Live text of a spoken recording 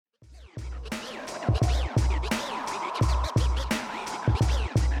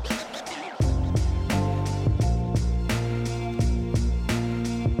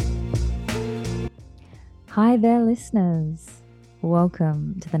Hi there, listeners.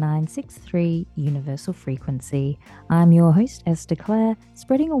 Welcome to the 963 Universal Frequency. I'm your host, Esther Claire,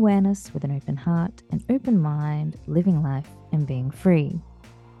 spreading awareness with an open heart, an open mind, living life, and being free.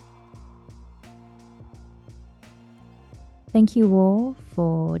 Thank you all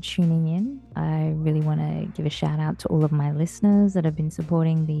for tuning in. I really want to give a shout out to all of my listeners that have been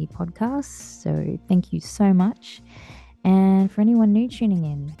supporting the podcast. So, thank you so much. And for anyone new tuning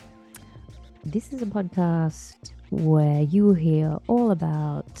in, this is a podcast where you will hear all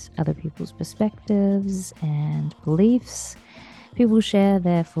about other people's perspectives and beliefs. People share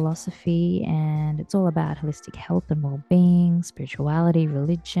their philosophy, and it's all about holistic health and well-being, spirituality,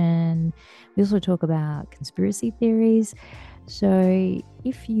 religion. We also talk about conspiracy theories. So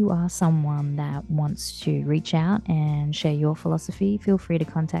if you are someone that wants to reach out and share your philosophy, feel free to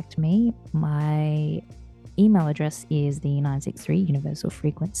contact me. My email address is the 963 universal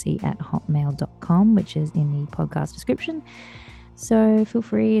frequency at hotmail.com, which is in the podcast description. So feel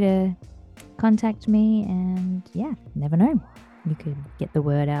free to contact me, and never know, you could get the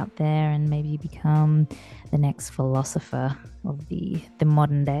word out there and maybe become the next philosopher of the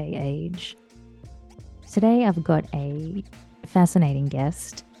modern day age. Today I've got a fascinating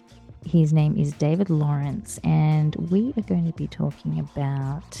guest. His name is David Lawrence, and we are going to be talking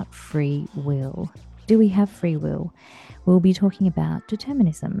about free will. Do we have free will? We'll be talking about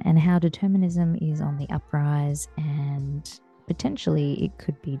determinism and how determinism is on the uprise, and potentially it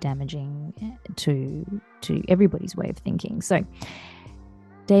could be damaging to everybody's way of thinking. So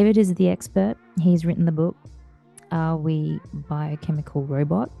David is the expert. He's written the book, Are We Biochemical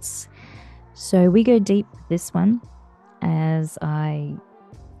Robots? So we go deep with this one, as I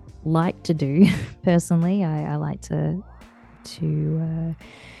like to do personally. I like to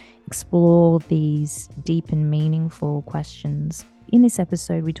explore these deep and meaningful questions. In this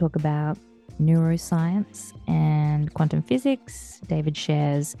episode, we talk about neuroscience and quantum physics. David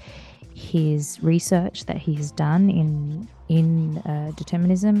shares his research that he has done in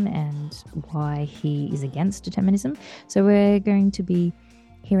determinism and why he is against determinism. So we're going to be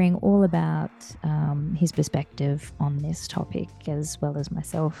hearing all about his perspective on this topic, as well as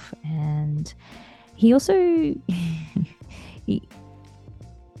myself. And he also,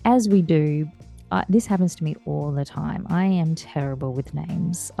 as we do, this happens to me all the time. I am terrible with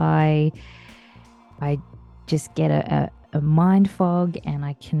names. I just get a mind fog, and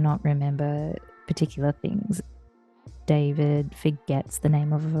I cannot remember particular things. David forgets the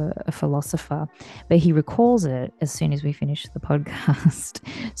name of a philosopher, but he recalls it as soon as we finish the podcast.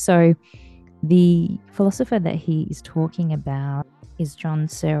 So the philosopher that he is talking about is John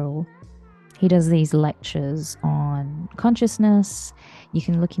Searle. He does these lectures on consciousness. You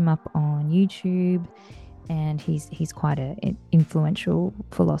can look him up on YouTube, and he's quite an influential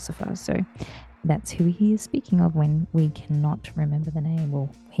philosopher. So that's who he is speaking of when we cannot remember the name, or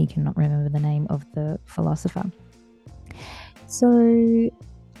he cannot remember the name of the philosopher. So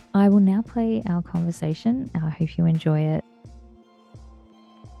I will now play our conversation. I hope you enjoy it.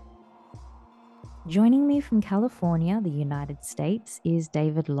 Joining me from California, the United States, is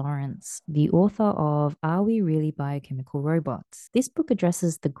David Lawrence, the author of Are We Really Biochemical Robots? This book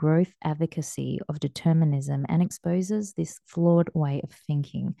addresses the growth advocacy of determinism and exposes this flawed way of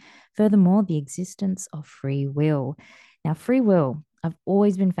thinking. Furthermore, the existence of free will. Now, free will, I've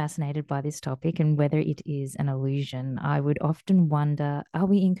always been fascinated by this topic and whether it is an illusion. I would often wonder, are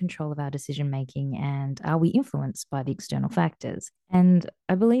we in control of our decision making, and are we influenced by the external factors? And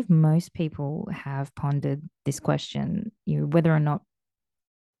I believe most people have pondered this question, whether or not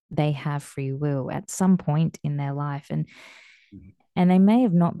they have free will at some point in their life. And they may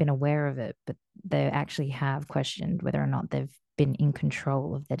have not been aware of it, but they actually have questioned whether or not they've been in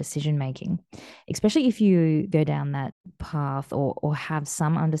control of their decision making, especially if you go down that path or have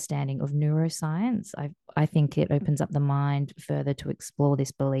some understanding of neuroscience. I think it opens up the mind further to explore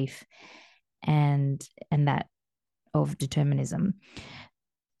this belief and that of determinism.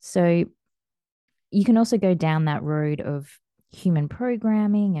 So you can also go down that road of human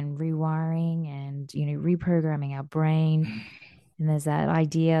programming and rewiring and reprogramming our brain. And there's that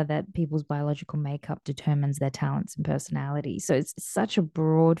idea that people's biological makeup determines their talents and personality. So it's such a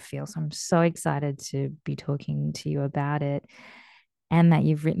broad field. So I'm so excited to be talking to you about it, and that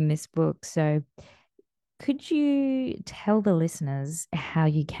you've written this book. So could you tell the listeners how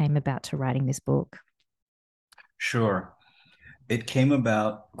you came about to writing this book? Sure. It came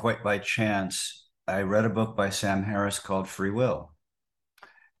about quite by chance. I read a book by Sam Harris called Free Will,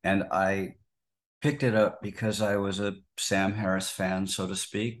 and I picked it up because I was a Sam Harris fan, so to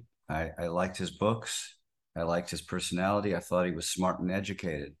speak. I liked his books. I liked his personality. I thought he was smart and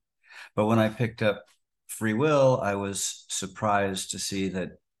educated. But when I picked up free will, I was surprised to see that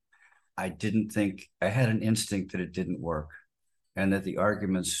I had an instinct that it didn't work and that the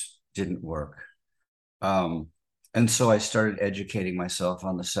arguments didn't work. Um, and so I started educating myself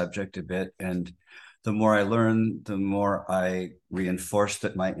on the subject a bit. And the more I learned, the more I reinforced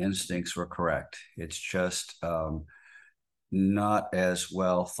that my instincts were correct. It's just not as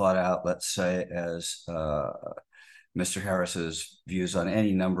well thought out, let's say, as Mr. Harris's views on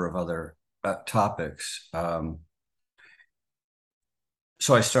any number of other topics.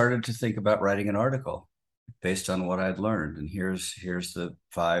 So I started to think about writing an article based on what I'd learned. And here's the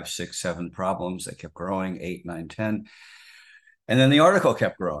 5, 6, 7 problems that kept growing, 8, 9, 10. And then the article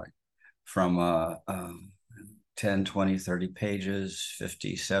kept growing from 10, 20, 30 pages,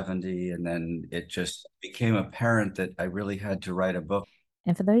 50, 70. And then it just became apparent that I really had to write a book.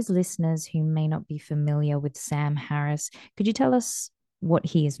 And for those listeners who may not be familiar with Sam Harris, could you tell us what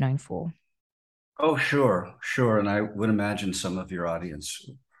he is known for? Oh, sure, sure. And I would imagine some of your audience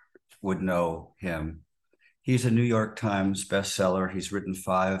would know him. He's a New York Times bestseller. He's written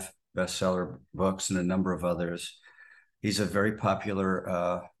 5 bestseller books and a number of others. He's a very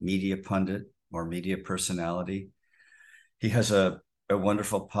popular media pundit or media personality. He has a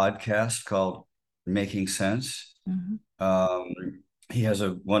wonderful podcast called Making Sense. Mm-hmm. He has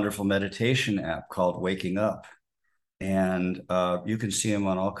a wonderful meditation app called Waking Up. And you can see him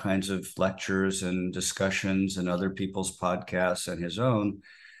on all kinds of lectures and discussions and other people's podcasts and his own,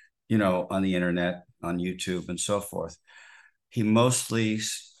 on the internet, on YouTube, and so forth. He mostly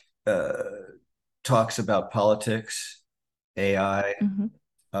uh, talks about politics, AI,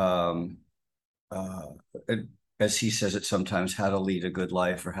 Mm-hmm. um, uh, as he says it sometimes, how to lead a good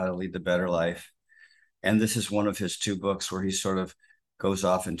life or how to lead the better life. And this is one of his 2 books where he sort of goes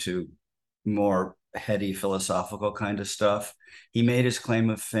off into more heady philosophical kind of stuff. He made his claim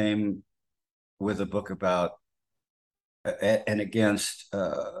of fame with a book about and against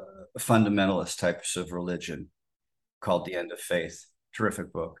fundamentalist types of religion called The End of Faith.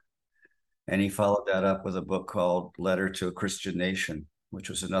 Terrific book. And he followed that up with a book called Letter to a Christian Nation, which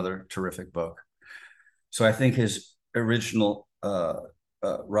was another terrific book. So I think his original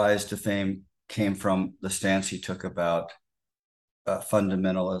rise to fame came from the stance he took about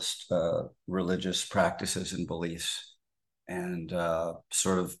fundamentalist religious practices and beliefs, and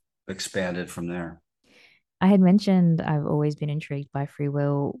sort of expanded from there. I had mentioned I've always been intrigued by free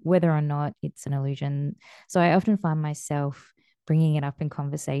will, whether or not it's an illusion. So I often find myself bringing it up in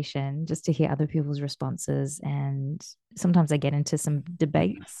conversation just to hear other people's responses. And sometimes I get into some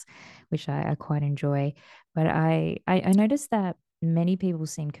debates, which I quite enjoy. But I noticed that many people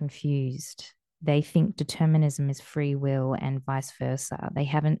seem confused. They think determinism is free will and vice versa. They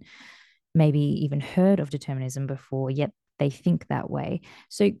haven't maybe even heard of determinism before, yet they think that way.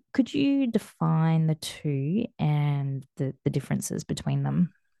 So, could you define the two and the differences between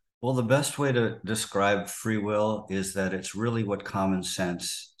them? Well, the best way to describe free will is that it's really what common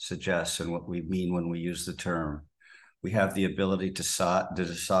sense suggests and what we mean when we use the term. We have the ability to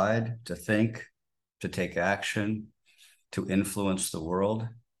decide, to think, to take action, to influence the world.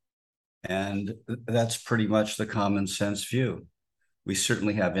 And that's pretty much the common sense view. We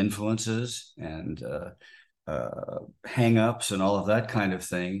certainly have influences and hang-ups and all of that kind of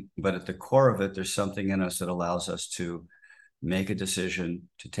thing. But at the core of it, there's something in us that allows us to make a decision,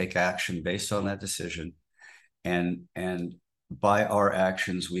 to take action based on that decision. And by our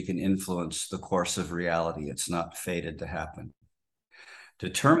actions, we can influence the course of reality. It's not fated to happen.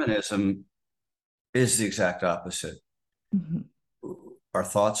 Determinism is the exact opposite. Mhm. Our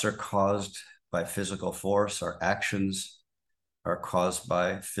thoughts are caused by physical force, our actions are caused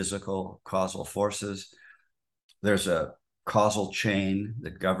by physical causal forces. There's a causal chain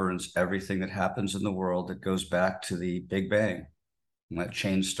that governs everything that happens in the world that goes back to the Big Bang. And that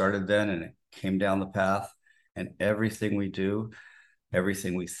chain started then and it came down the path. And everything we do,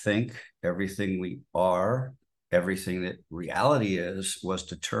 everything we think, everything we are, everything that reality is, was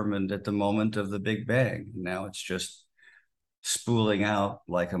determined at the moment of the Big Bang. Now it's just spooling out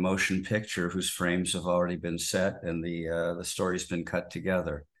like a motion picture whose frames have already been set and the story's been cut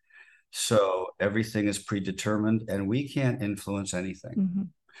together. So everything is predetermined and we can't influence anything. Mhm.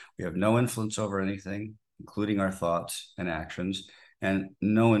 We have no influence over anything, including our thoughts and actions, and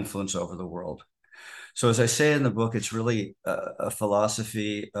no influence over the world. So as I say in the book, it's really a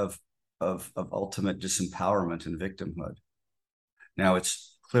philosophy of ultimate disempowerment and victimhood. Now,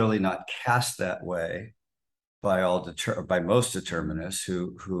 it's clearly not cast that way by most determinists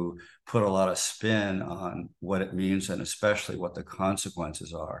who put a lot of spin on what it means and especially what the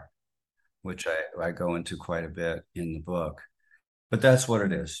consequences are, which I go into quite a bit in the book. But that's what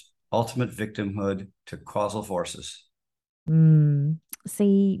it is. ultimate victimhood to causal forces. Mm.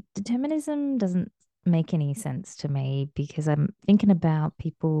 See, determinism doesn't make any sense to me because I'm thinking about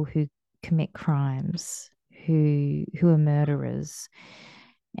people who commit crimes, who are murderers.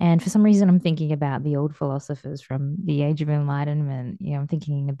 And for some reason, I'm thinking about the old philosophers from the Age of Enlightenment. I'm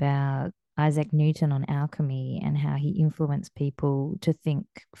thinking about Isaac Newton on alchemy and how he influenced people to think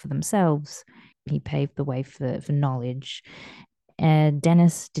for themselves. He paved the way for knowledge.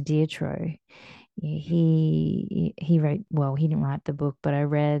 Denis Diderot, he wrote, well, he didn't write the book, but I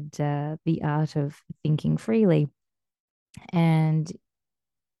read The Art of Thinking Freely. And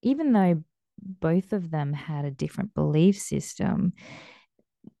even though both of them had a different belief system,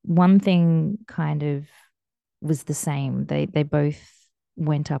 one thing kind of was the same. They both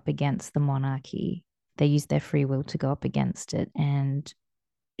went up against the monarchy. They used their free will to go up against it and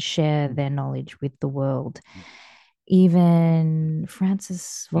share their knowledge with the world. Even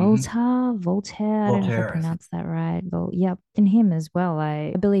Francis Mm-hmm. Voltaire, I don't know if I Voltaire, I think. pronounced that right. Well, yep, and him as well.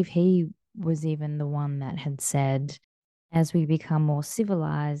 I believe he was even the one that had said, as we become more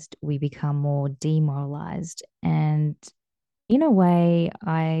civilized, we become more demoralized. And in a way,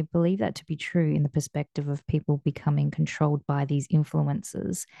 I believe that to be true in the perspective of people becoming controlled by these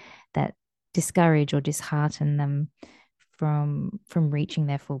influences that discourage or dishearten them from reaching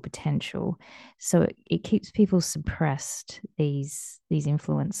their full potential. So it keeps people suppressed, these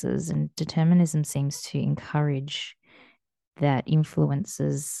influences, and determinism seems to encourage that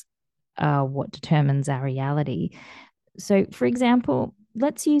influences are what determines our reality. So, for example,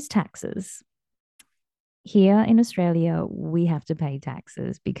 let's use taxes. Here in Australia, we have to pay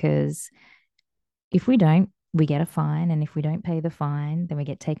taxes because if we don't, we get a fine. And if we don't pay the fine, then we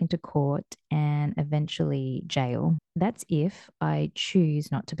get taken to court and eventually jail. That's if I choose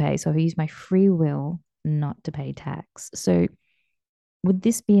not to pay. So I use my free will not to pay tax. So would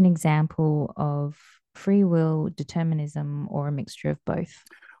this be an example of free will, determinism, or a mixture of both?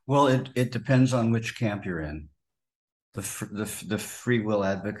 Well, it depends on which camp you're in. The free will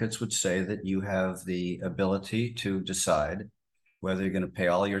advocates would say that you have the ability to decide whether you're going to pay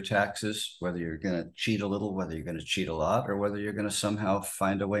all your taxes, whether you're going to cheat a little, whether you're going to cheat a lot, or whether you're going to somehow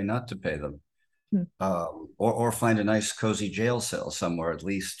find a way not to pay them, Hmm. or find a nice cozy jail cell somewhere, at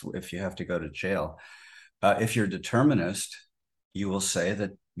least if you have to go to jail. If you're determinist, you will say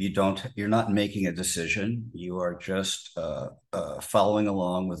that you're not making a decision. You are just following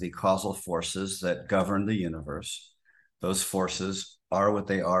along with the causal forces that govern the universe. Those forces are what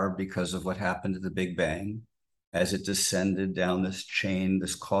they are because of what happened at the Big Bang as it descended down this chain,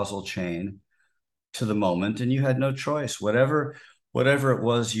 this causal chain to the moment, and you had no choice. Whatever it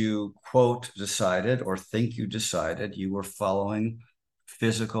was you quote decided or think you decided, you were following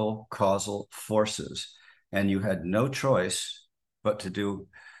physical causal forces, and you had no choice but to do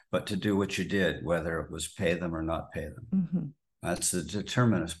what you did, whether it was pay them or not pay them. Mhm. That's the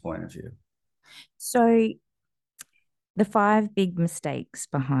determinist point of view. So, the five big mistakes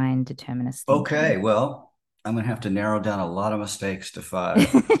behind determinist thinking. Okay, well, I'm going to have to narrow down a lot of mistakes to five.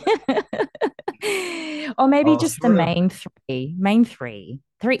 Or maybe I'll just the sort of main three. Main three.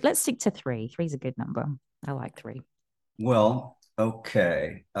 Three. Let's stick to three. Three's a good number. I like three. Well,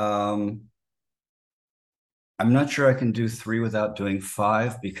 okay. I'm not sure I can do three without doing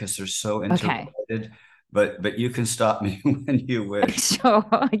five because they're so Okay. interrelated, but you can stop me when you wish. Sure.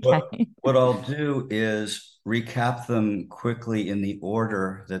 What Okay. what I'll do is recap them quickly in the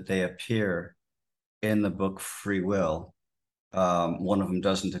order that they appear in the book Free Will. One of them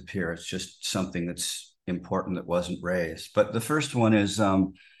doesn't appear. It's just something that's important that wasn't raised. But the first one is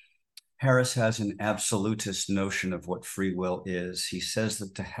Harris has an absolutist notion of what free will is. He says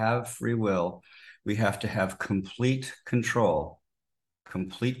that to have free will, we have to have complete control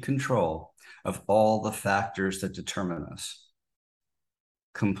of all the factors that determine us.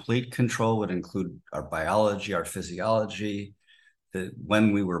 Complete control would include our biology, our physiology,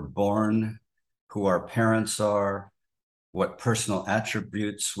 when we were born, who our parents are, what personal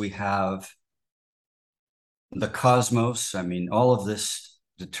attributes we have, the cosmos. I mean, all of this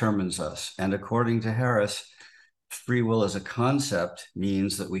determines us. And according to Harris, free will as a concept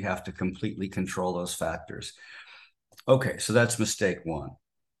means that we have to completely control those factors. Okay, so that's mistake one.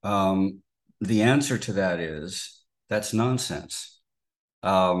 Um, the answer to that is that's nonsense.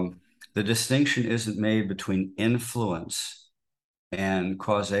 The distinction isn't made between influence and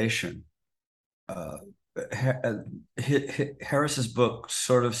causation. Uh, Harris's book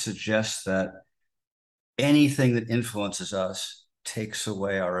sort of suggests that anything that influences us takes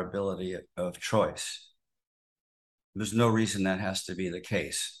away our ability of choice. There's no reason that has to be the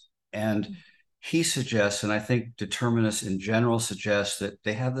case. And he suggests, and I think determinists in general suggest, that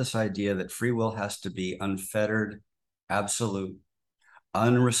they have this idea that free will has to be unfettered, absolute,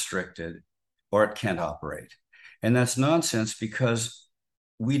 unrestricted, or it can't operate. And that's nonsense because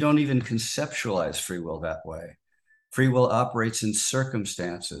we don't even conceptualize free will that way. Free will operates in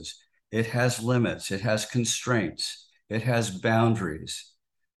circumstances. It has limits, it has constraints, it has boundaries.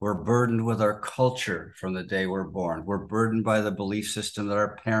 We're burdened with our culture from the day we're born. We're burdened by the belief system that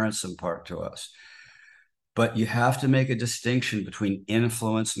our parents impart to us. But you have to make a distinction between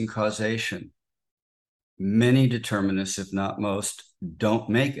influence and causation. Many determinists, if not most, don't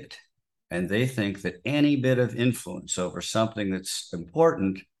make it. And they think that any bit of influence over something that's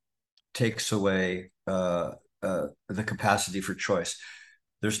important takes away the capacity for choice.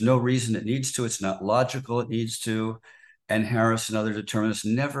 There's no reason it needs to. It's not logical. It needs to. And Harris and other determinists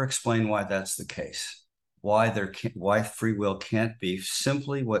never explain why that's the case. Why free will can't be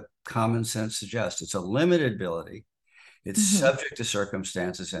simply what common sense suggests. It's a limited ability. It's Mm-hmm. subject to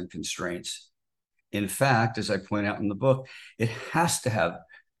circumstances and constraints. In fact, as I point out in the book, it has to have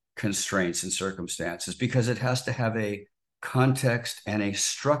constraints and circumstances because it has to have a context and a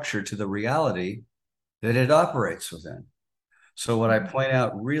structure to the reality that it operates within. So what I point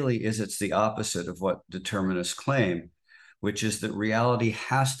out really is it's the opposite of what determinists claim, which is that reality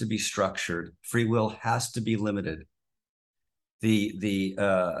has to be structured, free will has to be limited. The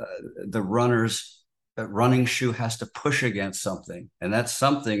runner's running shoe has to push against something, and that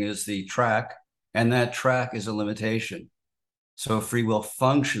something is the track, and that track is a limitation. So free will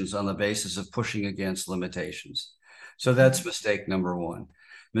functions on the basis of pushing against limitations. So that's mistake number one.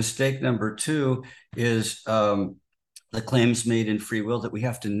 Mistake number two is the claims made in free will that we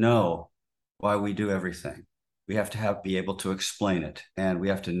have to know why we do everything. We have to be able to explain it, and we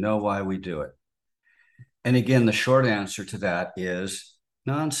have to know why we do it. And again, the short answer to that is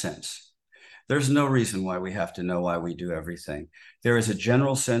nonsense. There's no reason why we have to know why we do everything. There is a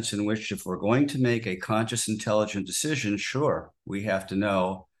general sense in which if we're going to make a conscious, intelligent decision, sure, we have to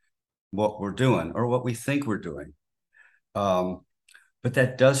know what we're doing or what we think we're doing. But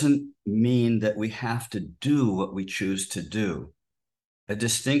that doesn't mean that we have to do what we choose to do. A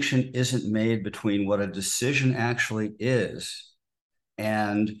distinction isn't made between what a decision actually is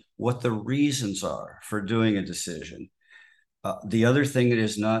and what the reasons are for doing a decision. The other thing that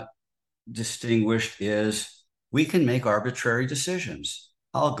is not distinguished is we can make arbitrary decisions.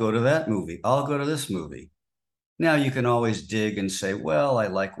 I'll go to that movie. I'll go to this movie. Now you can always dig and say, well, I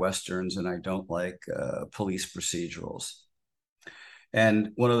like Westerns and I don't like police procedurals. And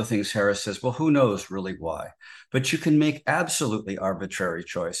one of the things Harris says, well, who knows really why? But you can make absolutely arbitrary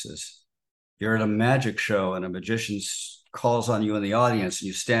choices. You're at a magic show and a magician calls on you in the audience and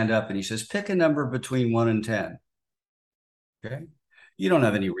you stand up and he says, pick a number between 1 and 10. Okay. You don't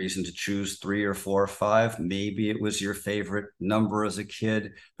have any reason to choose 3 or 4 or 5. Maybe it was your favorite number as a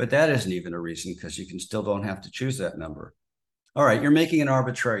kid, but that isn't even a reason because you can still don't have to choose that number. All right, you're making an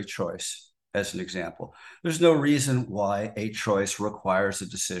arbitrary choice as an example. There's no reason why a choice requires a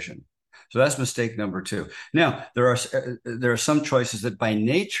decision. So that's mistake number 2. Now, there are some choices that by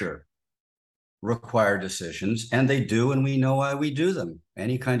nature require decisions, and they do, and we know why we do them.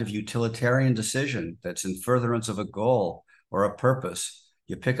 Any kind of utilitarian decision that's in furtherance of a goal or a purpose.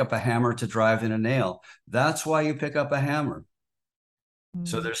 You pick up a hammer to drive in a nail. That's why you pick up a hammer.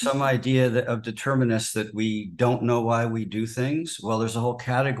 So there's some idea of determinists that we don't know why we do things. Well, there's a whole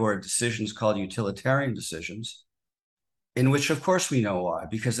category of decisions called utilitarian decisions, in which, of course, we know why,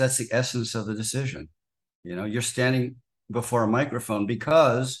 because that's the essence of the decision. You know, you're standing before a microphone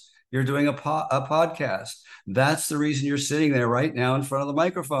because you're doing a podcast. That's the reason you're sitting there right now in front of the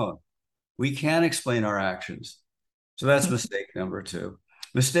microphone. We can explain our actions. So that's mistake number 2.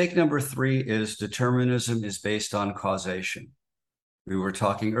 Mistake number 3 is determinism is based on causation. We were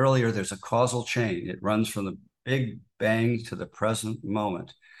talking earlier, there's a causal chain. It runs from the Big Bang to the present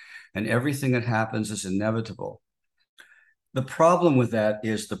moment, and everything that happens is inevitable. The problem with that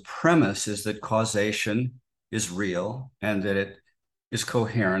is the premise is that causation is real and that it is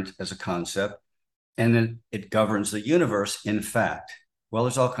coherent as a concept, and that it governs the universe in fact. Well,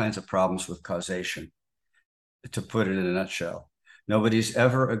 there's all kinds of problems with causation, to put it in a nutshell. Nobody's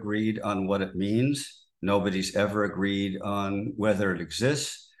ever agreed on what it means. Nobody's ever agreed on whether it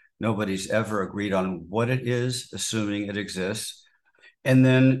exists. Nobody's ever agreed on what it is, assuming it exists. And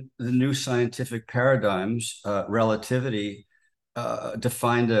then the new scientific paradigms, relativity,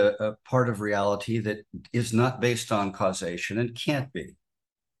 defined a part of reality that is not based on causation and can't be.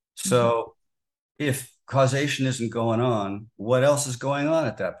 So if causation isn't going on, what else is going on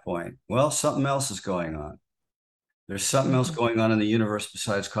at that point? Well, something else is going on. There's something else Mhm. going on in the universe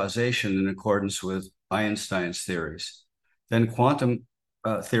besides causation in accordance with Einstein's theories. Then quantum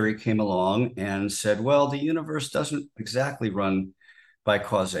theory came along and said, well, the universe doesn't exactly run by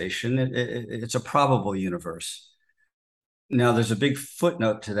causation. It's a probable universe. Now, there's a big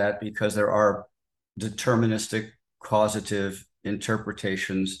footnote to that because there are deterministic causative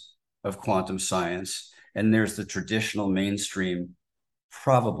interpretations of quantum science, and there's the traditional mainstream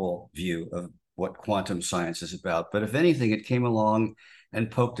probable view of what quantum science is about. But if anything, it came along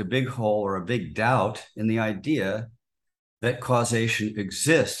and poked a big hole or a big doubt in the idea that causation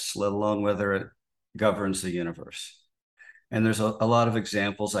exists, let alone whether it governs the universe. And there's a lot of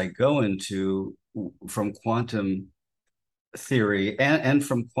examples I go into from quantum theory and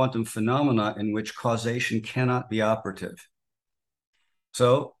from quantum phenomena in which causation cannot be operative.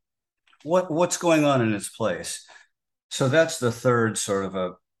 So what's going on in its place? So that's the third sort of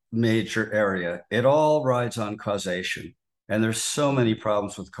a major area. It all rides on causation, and there's so many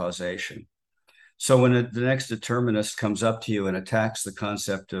problems with causation. So when the next determinist comes up to you and attacks the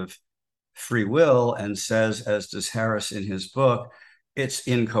concept of free will and says, as does Harris in his book, it's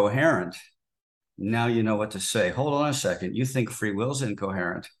incoherent. Now you know what to say. Hold on a second. You think free will is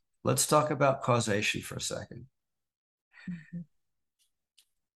incoherent. Let's talk about causation for a second. Mhm.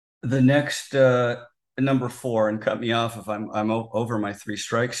 The next number four, and cut me off if I'm over my three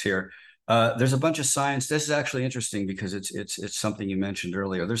strikes here. There's a bunch of science. This is actually interesting because it's something you mentioned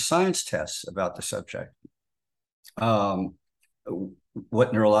earlier. There's science tests about the subject. Um,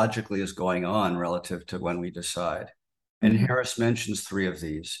 what neurologically is going on relative to when we decide. And Mhm. Harris mentions three of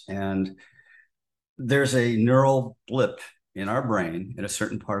these. And there's a neural blip in our brain, in a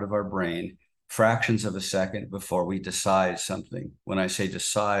certain part of our brain, fractions of a second before we decide something. When I say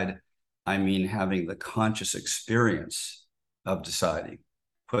decide, I mean having the conscious experience of deciding,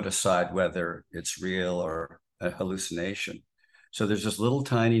 put aside whether it's real or a hallucination. So there's this little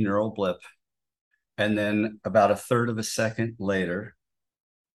tiny neural blip. And then about a third of a second later,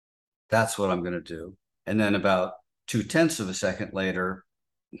 that's what I'm going to do. And then about 2/10 of a second later,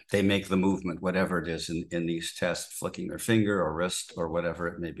 they make the movement, whatever it is in these tests, flicking their finger or wrist or whatever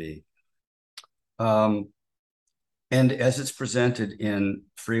it may be. Um, and as it's presented in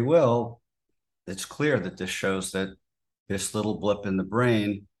free will, it's clear that this shows that this little blip in the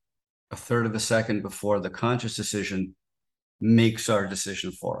brain, a third of a second before the conscious decision, makes our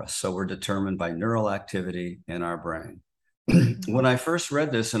decision for us. So we're determined by neural activity in our brain. When I first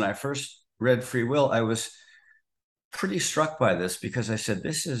read this and I first read free will, I was pretty struck by this because I said,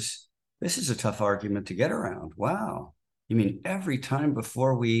 this is a tough argument to get around. Wow. You mean every time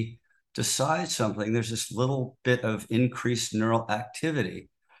before we decide something, there's this little bit of increased neural activity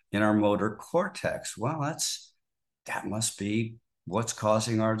in our motor cortex. Wow, that must be what's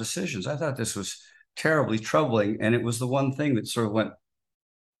causing our decisions. I thought this was terribly troubling. And it was the one thing that sort of went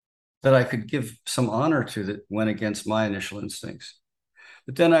that I could give some honor to that went against my initial instincts.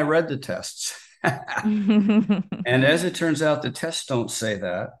 But then I read the tests. And as it turns out, the tests don't say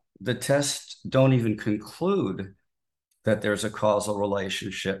that. The tests don't even conclude that there's a causal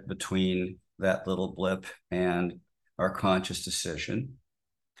relationship between that little blip and our conscious decision.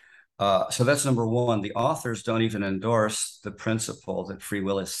 So that's number one. The authors don't even endorse the principle that free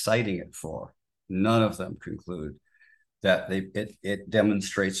will is citing it for. None of them conclude that it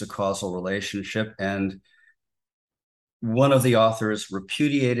demonstrates a causal relationship. And one of the authors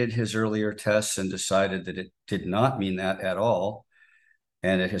repudiated his earlier tests and decided that it did not mean that at all.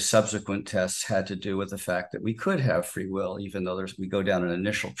 And that his subsequent tests had to do with the fact that we could have free will, even though we go down an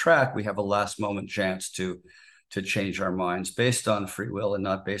initial track, we have a last moment chance to change our minds based on free will and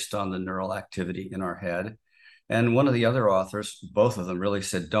not based on the neural activity in our head. And one of the other authors, both of them really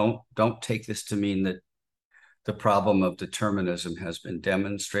said, don't take this to mean that the problem of determinism has been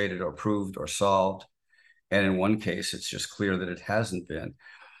demonstrated or proved or solved. And in one case, it's just clear that it hasn't been.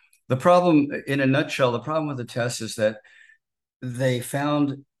 The problem, in a nutshell, the problem with the test is that they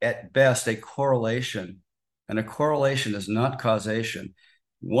found at best a correlation, and a correlation is not causation.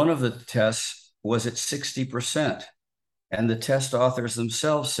 One of the tests was at 60%, and the test authors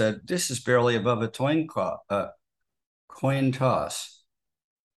themselves said this is barely above a coin toss.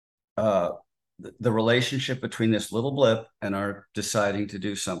 Uh, the relationship between this little blip and our deciding to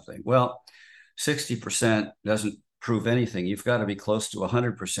do something. Well, 60% doesn't prove anything. You've got to be close to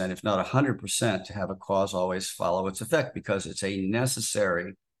 100%, if not 100%, to have a cause always follow its effect because it's a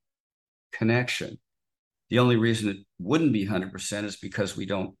necessary connection. The only reason it wouldn't be 100% is because we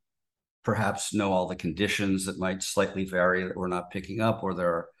don't perhaps know all the conditions that might slightly vary that we're not picking up, or there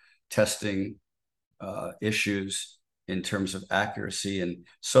are testing issues. in terms of accuracy and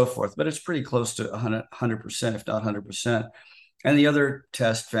so forth, but it's pretty close to 100%, if not 100%. And the other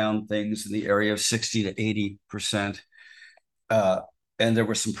test found things in the area of 60 to 80%. And there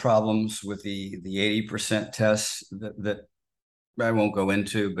were some problems with the 80% tests that I won't go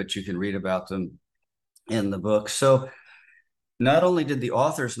into, but you can read about them in the book. So not only did the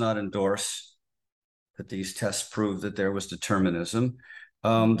authors not endorse that these tests proved that there was determinism,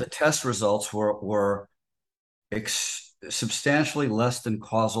 the test results were substantially less than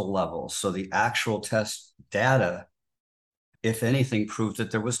causal levels. So the actual test data, if anything, proved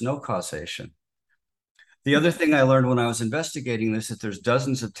that there was no causation. The other thing I learned when I was investigating this is that there's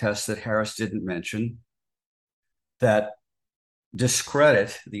dozens of tests that Harris didn't mention that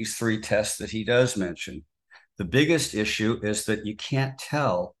discredit these three tests that he does mention. The biggest issue is that you can't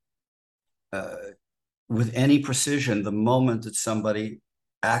tell with any precision the moment that somebody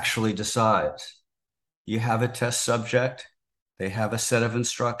actually decides. You have a test subject, they have a set of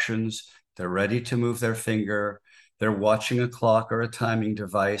instructions, they're ready to move their finger, they're watching a clock or a timing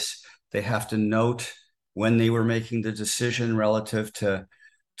device, they have to note when they were making the decision relative to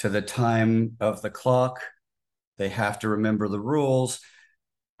the time of the clock, they have to remember the rules,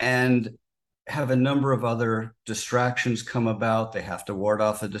 and have a number of other distractions come about. They have to ward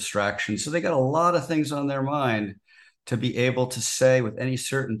off the distractions. So they got a lot of things on their mind to be able to say with any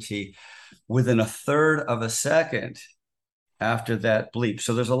certainty within a third of a second after that bleep.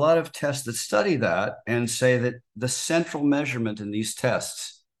 So there's a lot of tests that study that and say that the central measurement in these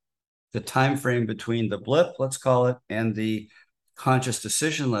tests, the time frame between the blip, let's call it, and the conscious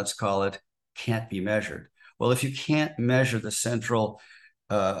decision, let's call it, can't be measured. Well, if you can't measure the central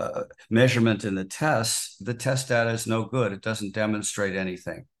measurement in the test data is no good. It doesn't demonstrate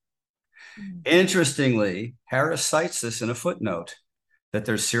anything. Interestingly, Harris cites this in a footnote, that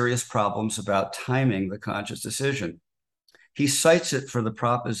there's serious problems about timing the conscious decision. He cites it for the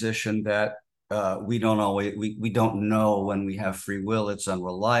proposition that we don't know when we have free will. It's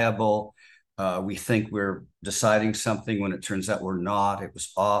unreliable. We think we're deciding something when it turns out we're not. It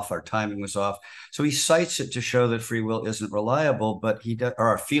was off. Our timing was off. So he cites it to show that free will isn't reliable, but or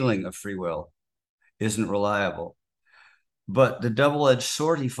our feeling of free will isn't reliable. But the double-edged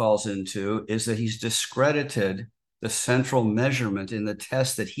sword he falls into is that he's discredited the central measurement in the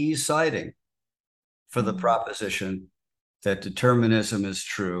test that he's citing for the proposition that determinism is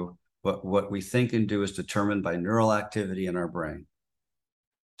true. What we think and do is determined by neural activity in our brain.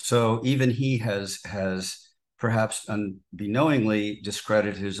 So even he has perhaps unbeknowingly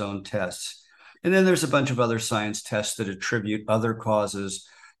discredited his own tests. And then there's a bunch of other science tests that attribute other causes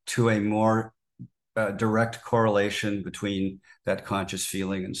to a more direct correlation between that conscious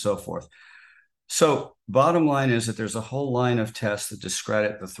feeling and so forth. So bottom line is that there's a whole line of tests that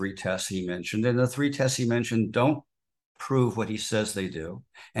discredit the three tests he mentioned. And the three tests he mentioned don't prove what he says they do.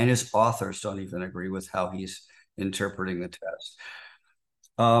 And his authors don't even agree with how he's interpreting the test.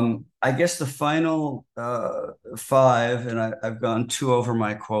 I guess the final five, and I've gone two over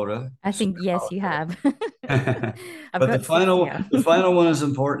my quota. I think, yes, you have. I've But got six here. the final one is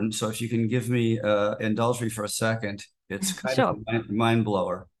important. So if you can give me, indulge me for a second, it's kind of Sure. a mind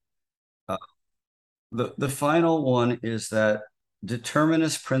blower. The final one is that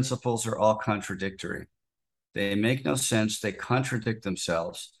determinist principles are all contradictory. They make no sense. They contradict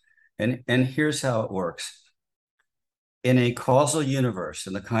themselves. And here's how it works. In a causal universe,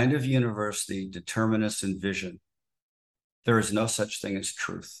 in the kind of universe the determinists envision, there is no such thing as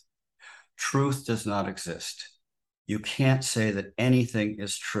truth. Truth does not exist. You can't say that anything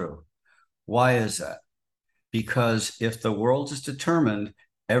is true. Why is that? Because if the world is determined,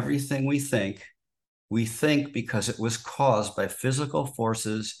 everything we think because it was caused by physical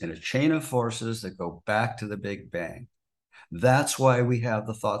forces in a chain of forces that go back to the Big Bang. That's why we have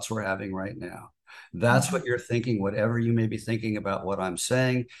the thoughts we're having right now. That's what you're thinking, whatever you may be thinking about what I'm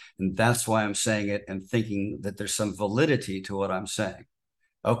saying. And that's why I'm saying it and thinking that there's some validity to what I'm saying.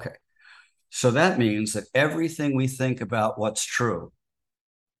 Okay. So that means that everything we think about what's true.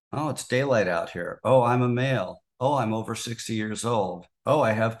 Oh, it's daylight out here. Oh, I'm a male. Oh, I'm over 60 years old. Oh,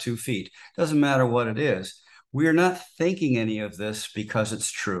 I have 2 feet. Doesn't matter what it is. We're not thinking any of this because it's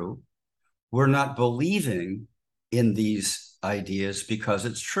true. We're not believing in these ideas because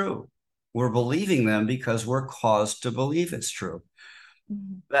it's true. We're believing them because we're caused to believe it's true.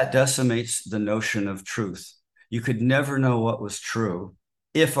 That decimates the notion of truth. You could never know what was true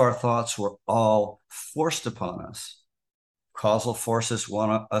if our thoughts were all forced upon us. Causal forces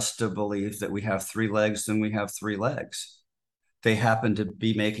want us to believe that we have 3 legs, then we have 3 legs. They happen to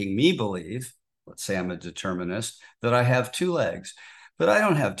be making me believe, let's say I'm a determinist, that I have 2 legs. But I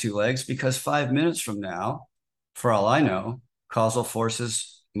don't have 2 legs because 5 minutes from now, For all I know, causal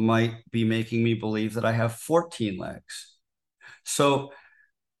forces might be making me believe that I have 14 legs. So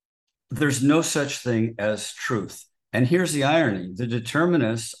there's no such thing as truth. And here's the irony: the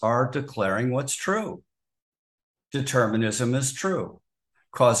determinists are declaring what's true. Determinism is true.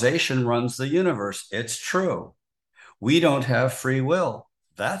 Causation runs the universe. It's true. We don't have free will.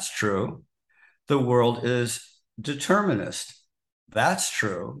 That's true. The world is determinist. That's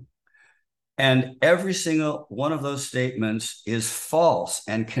true. And every single one of those statements is false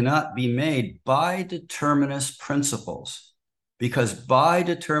and cannot be made by determinist principles. Because by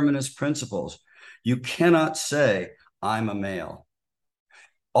determinist principles, you cannot say, I'm a male.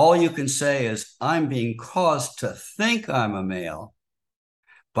 All you can say is, I'm being caused to think I'm a male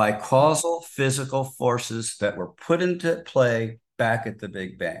by causal physical forces that were put into play back at the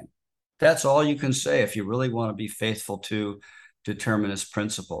Big Bang. That's all you can say if you really want to be faithful to determinist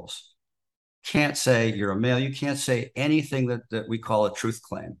principles. Can't say you're a male. You can't say anything that we call a truth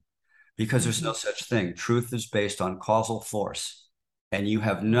claim, because there's Mm-hmm. no such thing. Truth is based on causal force, and you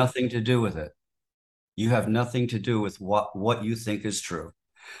have nothing to do with it. You have nothing to do with what you think is true.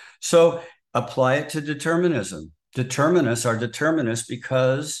 So apply it to determinism. Determinists are determinists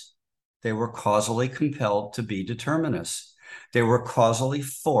because they were causally compelled to be determinists. They were causally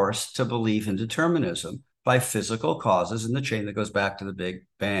forced to believe in determinism by physical causes in the chain that goes back to the Big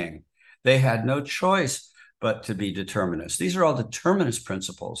Bang. They had no choice but to be determinists. These are all determinist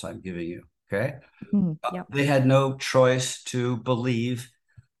principles I'm giving you. Okay. Mm, yep. They had no choice to believe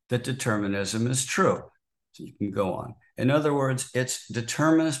that determinism is true. So you can go on. In other words, it's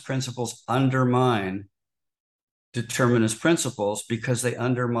determinist principles undermine determinist principles because they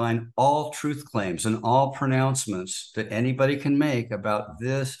undermine all truth claims and all pronouncements that anybody can make about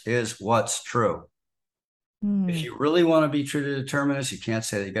this is what's true. If Mm. you really want to be true to determinists, you can't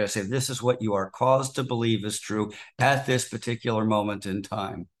say that. You got to say this is what you are caused to believe is true at this particular moment in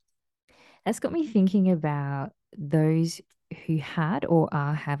time. That's got me thinking about those who had or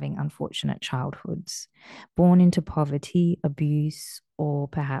are having unfortunate childhoods, born into poverty, abuse, or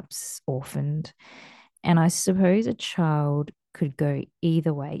perhaps orphaned. And I suppose a child could go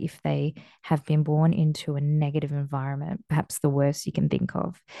either way if they have been born into a negative environment, perhaps the worst you can think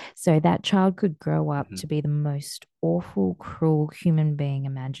of. So that child could grow up Mhm. to be the most awful, cruel human being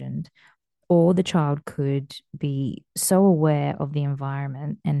imagined. Or the child could be so aware of the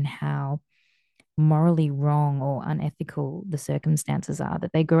environment and how morally wrong or unethical the circumstances are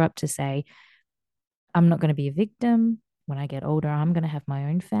that they grow up to say, I'm not going to be a victim. When I get older, I'm going to have my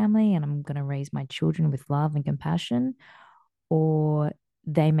own family and I'm going to raise my children with love and compassion. Or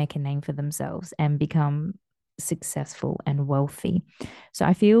they make a name for themselves and become successful and wealthy. So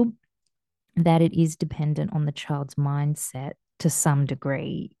I feel that it is dependent on the child's mindset to some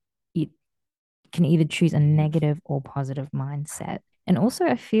degree. It can either choose a negative or positive mindset. And also,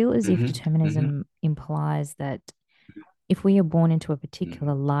 I feel as if Mhm. Mhm. determinism implies that if we are born into a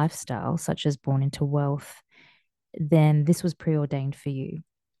particular Mhm. lifestyle, such as born into wealth, then this was preordained for you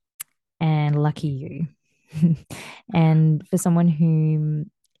and lucky you. And for someone who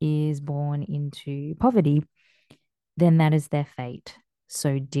is born into poverty, then that is their fate.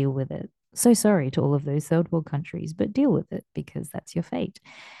 So deal with it. So sorry to all of those third world countries, but deal with it because that's your fate.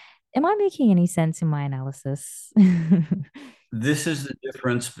 Am I making any sense in my analysis? This is the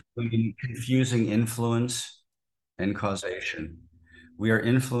difference between confusing influence and causation. We are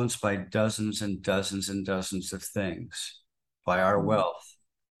influenced by dozens and dozens and dozens of things, by our Mm, wealth,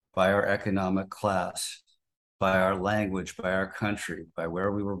 by our economic class, by our language, by our country, by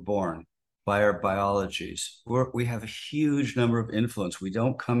where we were born, by our biologies. We have a huge number of influence. We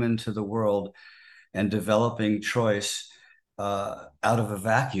don't come into the world and developing choice out of a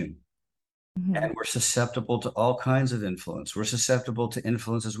vacuum. mhm, And we're susceptible to all kinds of influence. We're susceptible to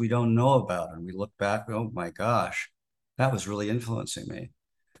influences we don't know about. And we look back, oh my gosh, that was really influencing me.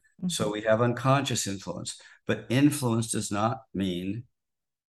 mhm, So we have unconscious influence, but influence does not mean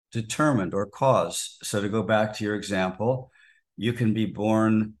determined or caused. So to go back to your example, you can be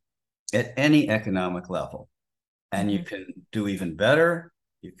born at any economic level and you mhm, can do even better.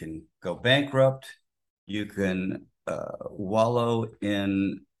 You can go bankrupt. You can wallow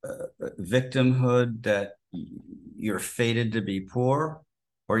in victimhood that you're fated to be poor,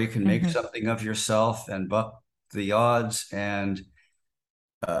 or you can make mhm, something of yourself and buck the odds and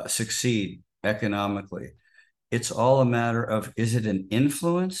succeed economically. It's all a matter of, is it an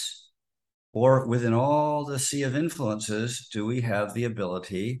influence, or within all the sea of influences, do we have the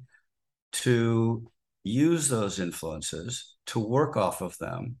ability to use those influences to work off of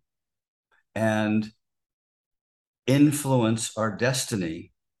them and influence our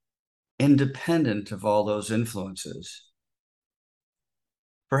destiny independent of all those influences.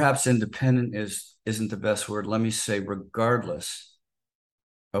 Perhaps independent isn't the best word. Let me say, regardless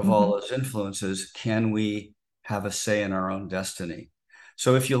of all Hmm. those influences, can we have a say in our own destiny?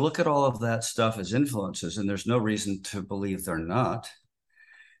 So if you look at all of that stuff as influences, and there's no reason to believe they're not,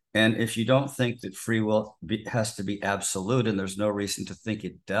 and if you don't think that free will has to be absolute, and there's no reason to think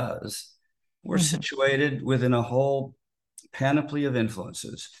it does, we're Hmm. situated within a whole panoply of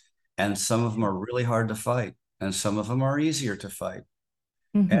influences. And some of them are really hard to fight, and some of them are easier to fight.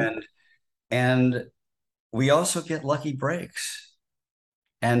 Hmm. And and we also get lucky breaks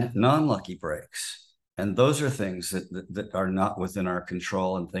and non-lucky breaks. And those are things that are not within our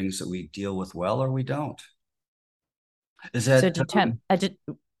control and things that we deal with well or we don't. Is So that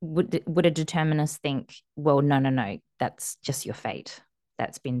would a determinist think, well, no, no, no, that's just your fate.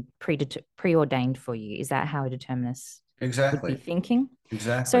 That's been preordained for you. Is that how a determinist would be exactly, thinking? So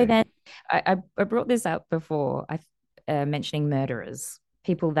exactly. then I brought this up before, mentioning murderers,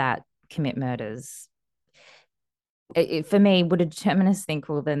 people that commit murders. For me, would a determinist think,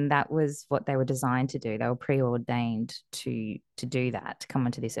 well, then that was what they were designed to do. They were preordained to do that, to come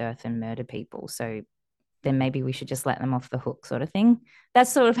onto this earth and murder people. So then maybe we should just let them off the hook, sort of thing.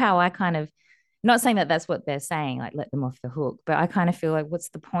 That's sort of how I kind of, not saying that that's what they're saying, like let them off the hook, but I kind of feel like, what's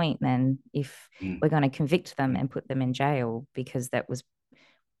the point then if Mm. we're going to convict them and put them in jail because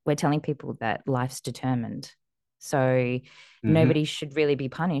we're telling people that life's determined. So Mm-hmm. nobody should really be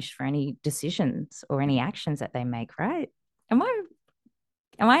punished for any decisions or any actions that they make, right? Am I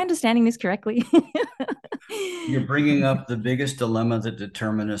am I understanding this correctly? You're bringing up the biggest dilemma that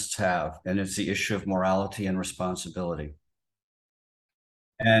determinists have, and it's the issue of morality and responsibility.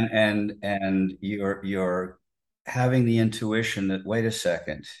 And you're having the intuition that, wait a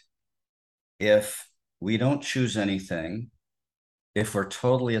second, if we don't choose anything, if we're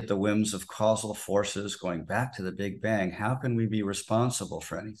totally at the whims of causal forces going back to the Big Bang, how can we be responsible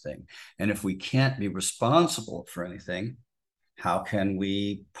for anything? And if we can't be responsible for anything, how can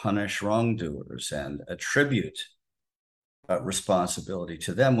we punish wrongdoers and attribute responsibility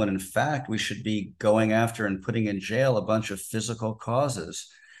to them when in fact we should be going after and putting in jail a bunch of physical causes,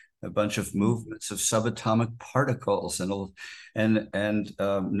 a bunch of movements of subatomic particles and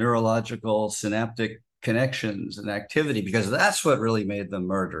neurological synaptic connections and activity, because that's what really made them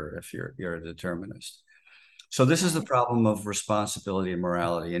murder if you're a determinist. So this is the Right. problem of responsibility and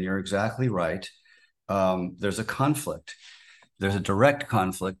morality, and you're exactly right. There's a conflict. There's a direct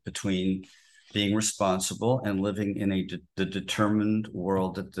conflict between being responsible and living in the determined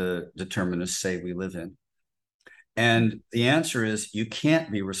world that the determinists say we live in. And the answer is you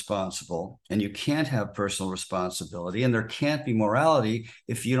can't be responsible and you can't have personal responsibility and there can't be morality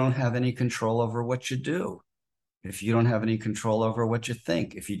if you don't have any control over what you do, if you don't have any control over what you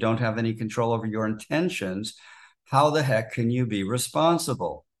think, if you don't have any control over your intentions. How the heck can you be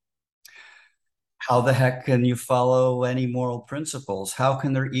responsible? How the heck can you follow any moral principles? How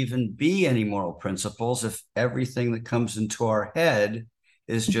can there even be any moral principles if everything that comes into our head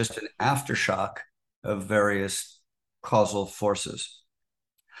is just an aftershock of various causal forces?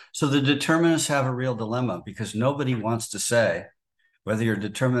 So the determinists have a real dilemma because nobody wants to say, whether you're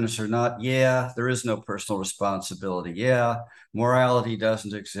determinist or not, yeah, there is no personal responsibility. Yeah, morality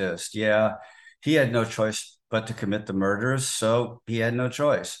doesn't exist. Yeah, he had no choice but to commit the murders, so he had no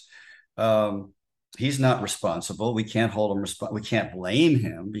choice. Um, he's not responsible. We can't hold him responsible. We can't blame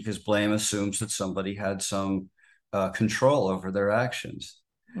him because blame assumes that somebody had some control over their actions.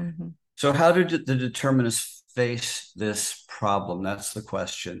 Mm-hmm. So, how did the determinists face this problem? That's the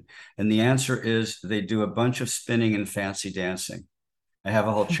question. And the answer is they do a bunch of spinning and fancy dancing. I have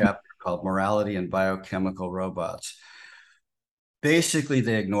a whole chapter called Morality and Biochemical Robots. Basically,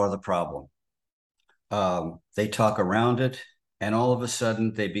 they ignore the problem. They talk around it, and all of a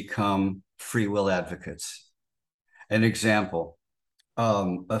sudden, they become free will advocates. An example,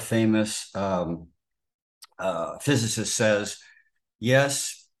 a famous physicist says,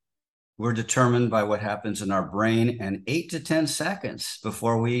 yes, we're determined by what happens in our brain, and 8 to 10 seconds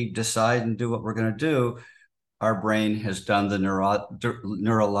before we decide and do what we're going to do, our brain has done the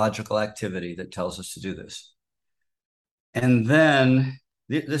neurological activity that tells us to do this. And then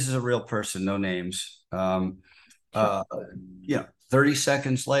this is a real person, no names. Sure. Uh, 30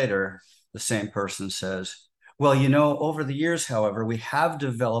 seconds later, the same person says, well, over the years, however, we have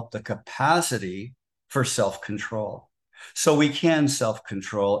developed the capacity for self-control. So we can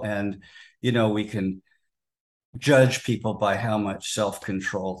self-control and, we can judge people by how much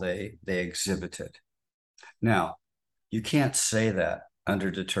self-control they exhibited. Now, you can't say that under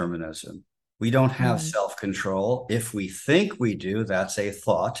determinism. We don't have Mm. self control. If we think we do, that's a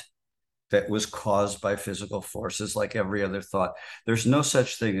thought. that was caused by physical forces like every other thought. There's no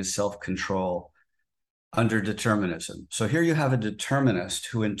such thing as self-control under determinism. So here you have a determinist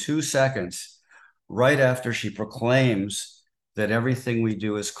who, in 2 seconds, right after she proclaims that everything we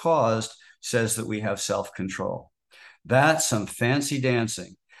do is caused, says that we have self-control. That's some fancy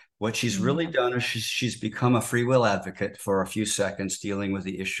dancing. What she's really Yeah. done is she's become a free will advocate for a few seconds, dealing with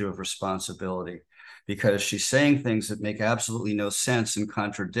the issue of responsibility, because she's saying things that make absolutely no sense and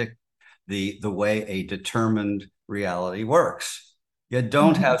contradict the way a determined reality works. You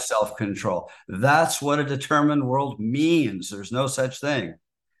don't Mm-hmm. have self-control. That's what a determined world means. There's no such thing.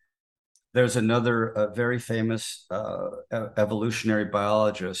 There's another very famous evolutionary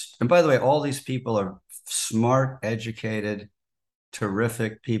biologist. And by the way, all these people are smart, educated,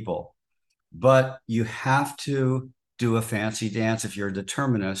 terrific people. But you have to do a fancy dance if you're a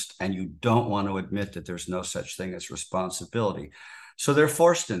determinist and you don't want to admit that there's no such thing as responsibility. So they're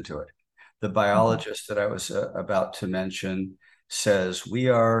forced into it. The Mm-hmm. biologist that I was about to mention says we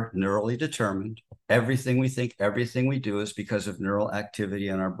are neurally determined. Everything we think, everything we do is because of neural activity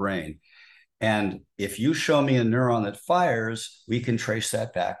in our brain. And if you show me a neuron that fires, we can trace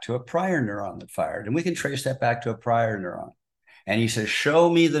that back to a prior neuron that fired, and we can trace that back to a prior neuron. And he says, show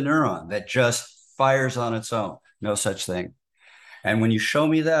me the neuron that just fires on its own. No such thing. And when you show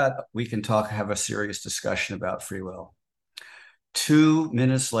me that, we can have a serious discussion about free will. 2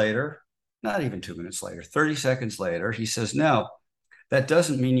 minutes later, not even 2 minutes later, 30 seconds later, he says, no, that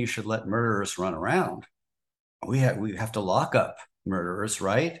doesn't mean you should let murderers run around. We have to lock up murderers,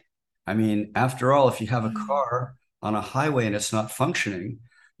 right? I mean, after all, if you have a car on a highway and it's not functioning,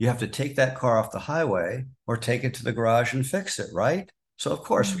 you have to take that car off the highway or take it to the garage and fix it, right? So of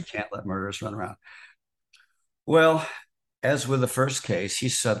course we can't let murderers run around. Well, as with the first case,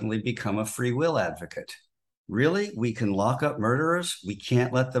 he's suddenly become a free will advocate. Really? We can lock up murderers? We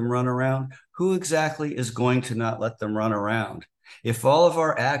can't let them run around? Who exactly is going to not let them run around? If all of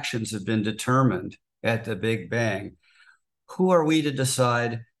our actions have been determined at the Big Bang, who are we to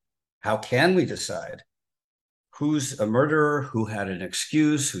decide? How can we decide who's a murderer, who had an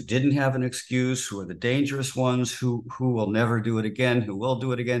excuse, who didn't have an excuse, who are the dangerous ones, who will never do it again, who will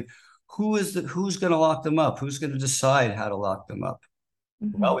do it again? Who's going to lock them up? Who's going to decide how to lock them up?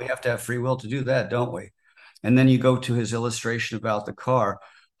 Mm-hmm. Well, we have to have free will to do that, don't we? And then you go to his illustration about the car.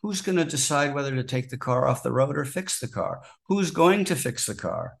 Who's going to decide whether to take the car off the road or fix the car? Who's going to fix the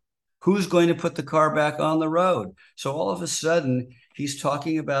car? Who's going to put the car back on the road? So all of a sudden, he's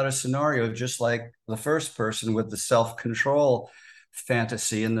talking about a scenario just like the first person with the self-control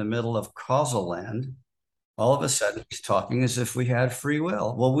fantasy in the middle of causal land. All of a sudden, he's talking as if we had free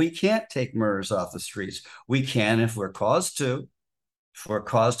will. Well, we can't take murders off the streets. We can if we're caused to. If we're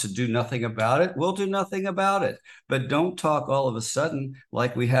caused to do nothing about it, we'll do nothing about it. But don't talk all of a sudden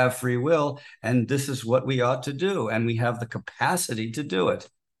like we have free will and this is what we ought to do and we have the capacity to do it.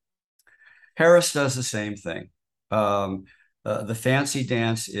 Harris does the same thing. The fancy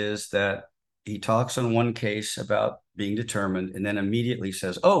dance is that he talks on one case about being determined and then immediately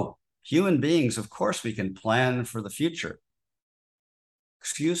says, oh, human beings, of course we can plan for the future.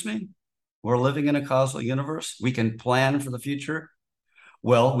 Excuse me? We're living in a causal universe. We can plan for the future.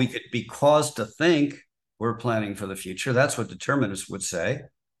 Well, we could be caused to think we're planning for the future. That's what determinists would say.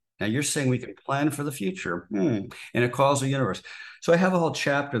 Now you're saying we can plan for the future in a causal universe. So I have a whole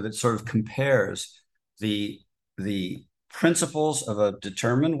chapter that sort of compares the principles of a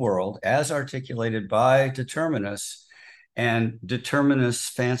determined world as articulated by determinists and determinists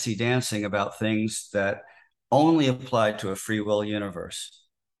fancy dancing about things that only apply to a free will universe.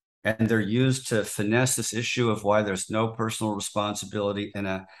 And they're used to finesse this issue of why there's no personal responsibility in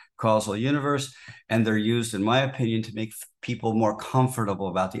a causal universe. And they're used, in my opinion, to make people more comfortable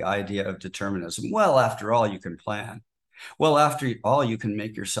about the idea of determinism. Well, after all, you can plan. Well, after all, you can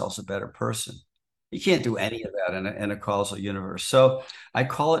make yourselves a better person. You can't do any of that in a causal universe. So I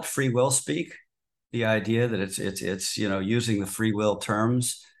call it free will speak, the idea that it's using the free will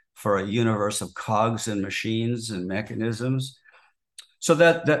terms for a universe of cogs and machines and mechanisms. So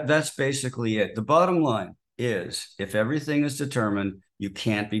that's basically it. The bottom line is if everything is determined, you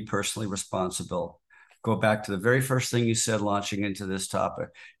can't be personally responsible. Go back to the very first thing you said launching into this topic.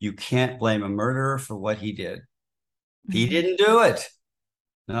 You can't blame a murderer for what he did. He Mm-hmm. didn't do it.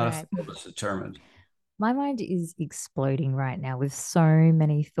 Not if Right. it was determined. My mind is exploding right now with so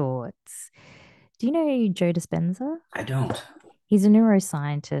many thoughts. Do you know Joe Dispenza? I don't. He's a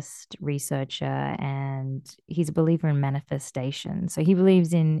neuroscientist, researcher, and he's a believer in manifestation. So he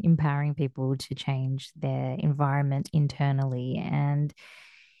believes in empowering people to change their environment internally. And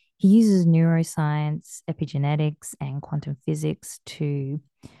he uses neuroscience, epigenetics, and quantum physics to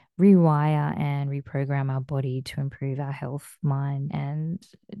rewire and reprogram our body to improve our health, mind, and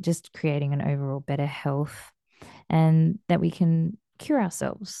just creating an overall better health, and that we can cure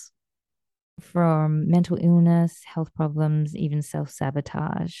ourselves from mental illness, health problems, even self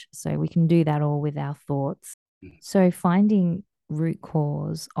sabotage. So we can do that all with our thoughts. So finding root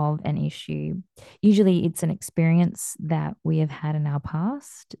cause of an issue, usually it's an experience that we have had in our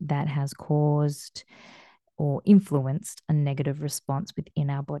past that has caused or influenced a negative response within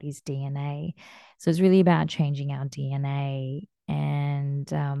our body's DNA. So it's really about changing our DNA.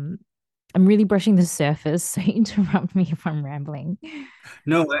 And I'm really brushing the surface, so interrupt me if I'm rambling.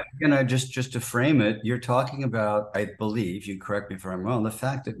 No, and I just to frame it, you're talking about, I believe, you correct me if I'm wrong, the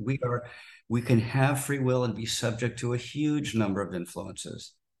fact that we can have free will and be subject to a huge number of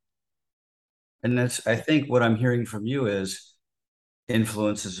influences. And that's, I think what I'm hearing from you is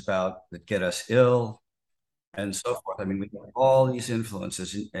influences about that get us ill and so forth. I mean, we have all these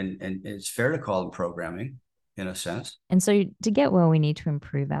influences, and it's fair to call them programming in a sense. And so to get well, we need to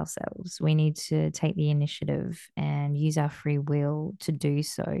improve ourselves. We need to take the initiative and use our free will to do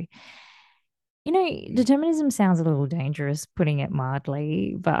so. You know, determinism sounds a little dangerous, putting it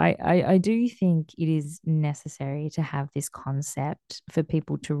mildly, but I do think it is necessary to have this concept for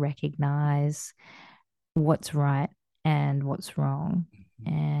people to recognize what's right and what's wrong.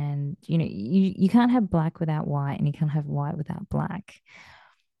 And, you can't have black without white, and you can't have white without black.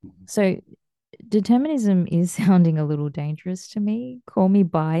 So determinism is sounding a little dangerous to me. Call me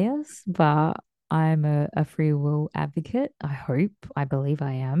biased, but I'm a free will advocate. I hope, I believe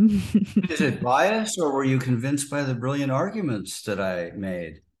I am. Is it bias, or were you convinced by the brilliant arguments that I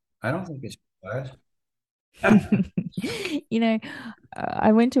made? I don't think it's bias. you know,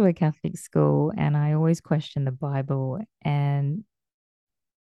 I went to a Catholic school and I always question the Bible, and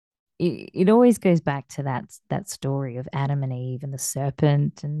it always goes back to that story of Adam and Eve and the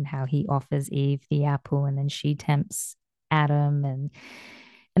serpent, and how he offers Eve the apple and then she tempts Adam, and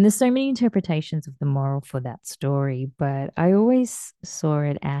there's so many interpretations of the moral for that story, but I always saw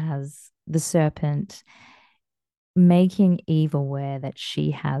it as the serpent making Eve aware that she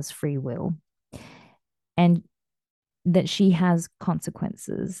has free will and that she has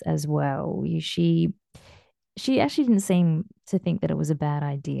consequences as well. She actually didn't seem to think that it was a bad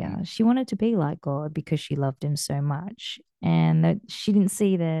idea. She wanted to be like God because she loved him so much, and that she didn't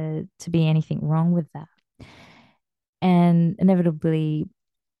see there to be anything wrong with that. And inevitably,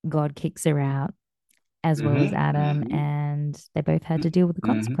 God kicks her out, as well as Mm-hmm, Adam, mm-hmm, and they both had to deal with the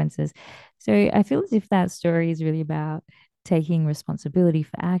mm-hmm, consequences. So I feel as if that story is really about taking responsibility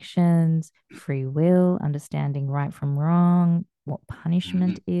for actions, free will, understanding right from wrong, what mm-hmm.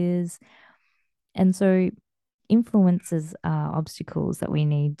 punishment is. And so influences are obstacles that we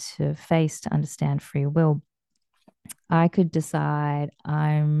need to face to understand free will. I could decide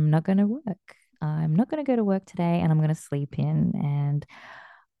I'm not going to work. I'm not going to go to work today, and I'm going to sleep in. And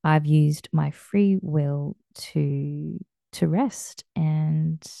I've used my free will to rest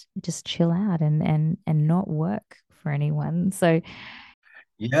and just chill out and not work for anyone. So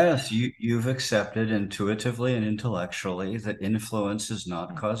Yes, you've accepted intuitively and intellectually that influence is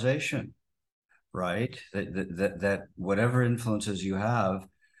not causation, right? That whatever influences you have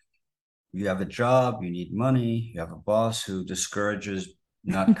a job, you need money, you have a boss who discourages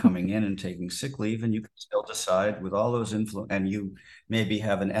not coming in and taking sick leave, and you can still decide with all those influence, and you maybe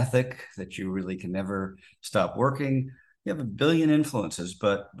have an ethic that you really can never stop working. You have a billion influences,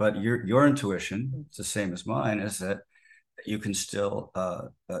 but your intuition, it's the same as mine, is that you can still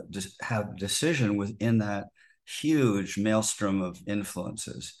just have decision within that huge maelstrom of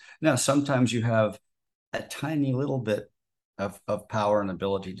influences. Now, sometimes you have a tiny little bit of power and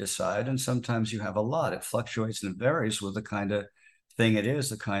ability to decide, and sometimes you have a lot. It fluctuates and it varies with the kind of thing it is,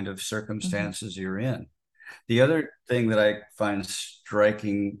 the kind of mhm, circumstances you're in. The other thing that I find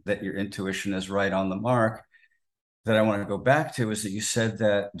striking that your intuition is right on the mark that I want to go back to is that you said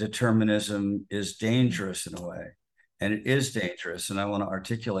that determinism is dangerous in a way. And it is dangerous. And I want to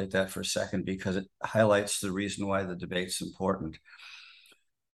articulate that for a second because it highlights the reason why the debate's important.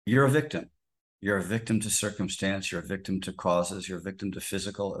 You're a victim. You're a victim to circumstance. You're a victim to causes. You're a victim to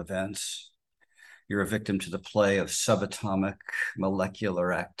physical events. You're a victim to the play of subatomic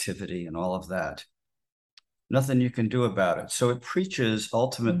molecular activity and all of that. Nothing you can do about it. So it preaches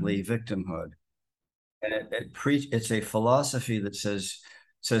ultimately mhm, victimhood. And it's a philosophy that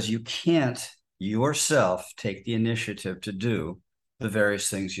says you can't yourself take the initiative to do the various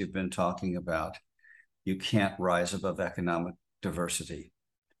things you've been talking about. You can't rise above economic diversity.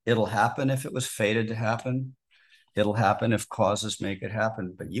 It'll happen if it was fated to happen. It'll happen if causes make it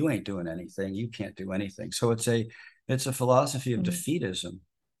happen, but you ain't doing anything. You can't do anything. So it's a philosophy of mm. defeatism.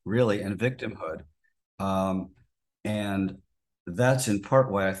 really, and victimhood. Um, and that's in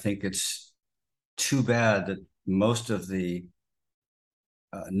part why I think it's too bad that most of the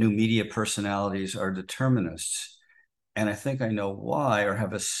new media personalities are determinists. And I think I know why, or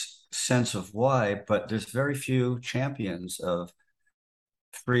have a sense of why, but there's very few champions of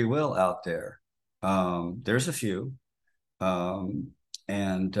free will out there. There's a few, um,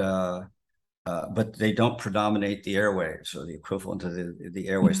 and but they don't predominate the airwaves or the equivalent of the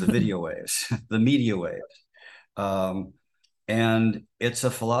airwaves, the video waves, the media waves. Um, and it's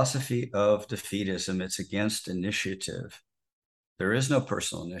a philosophy of defeatism. It's against initiative. There is no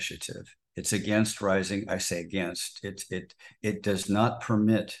personal initiative. It's against rising. I say against. It does not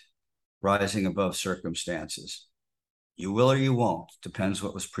permit rising above circumstances. You will or you won't. Depends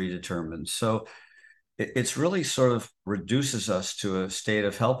what was predetermined. So it's really sort of reduces us to a state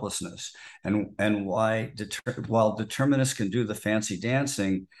of helplessness. And while determinists can do the fancy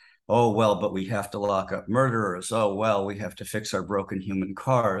dancing, oh well, but we have to lock up murderers. Oh well, we have to fix our broken human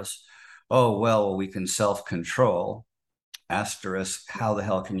cars. Oh well, we can self-control. Asterisk, how the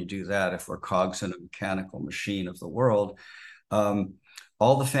hell can you do that if we're cogs in a mechanical machine of the world? Um,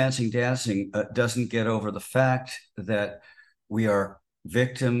 all the fancy dancing doesn't get over the fact that we are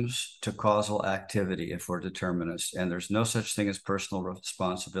victims to causal activity if we're determinists, and there's no such thing as personal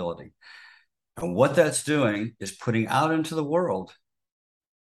responsibility. And what that's doing is putting out into the world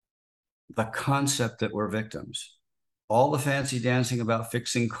the concept that we're victims. All the fancy dancing about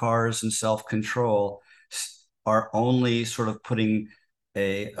fixing cars and self-control are only sort of putting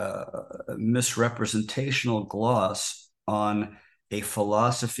a misrepresentational gloss on a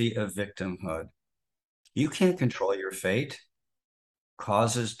philosophy of victimhood. You can't control your fate.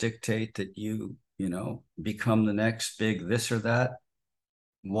 Causes dictate that become the next big this or that.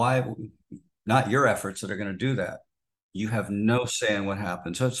 Why? Not your efforts that are going to do that. You have no say in what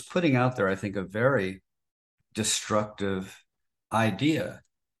happens. So it's putting out there, I think, a very destructive idea.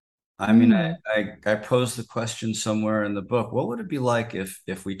 I mean, Mm. I posed the question somewhere in the book. What would it be like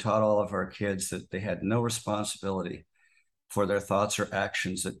if we taught all of our kids that they had no responsibility for their thoughts or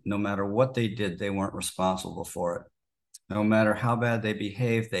actions, that no matter what they did, they weren't responsible for it. No matter how bad they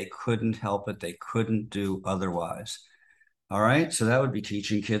behaved, they couldn't help it. They couldn't do otherwise. All right. So that would be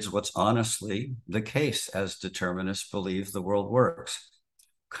teaching kids what's honestly the case as determinists believe the world works.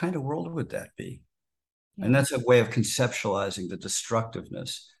 What kind of world would that be? And Yeah. that's a way of conceptualizing the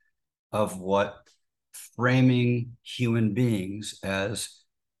destructiveness of what framing human beings as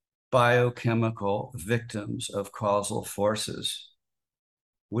biochemical victims of causal forces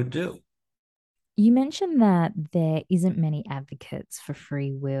would do. You mentioned that there isn't many advocates for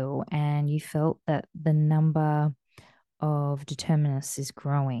free will, and you felt that the number of determinists is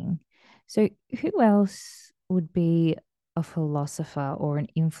growing. So, who else would be a philosopher or an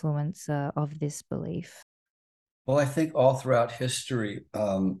influencer of this belief? Well, I think all throughout history,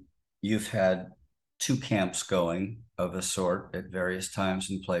 you've had two camps going of a sort at various times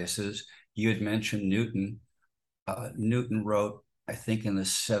and places. You had mentioned Newton. Newton wrote, I think, in the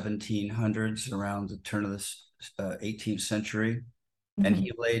 1700s, around the turn of the 18th century, and Hmm.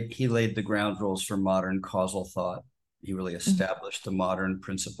 he laid the ground rules for modern causal thought. He really established the modern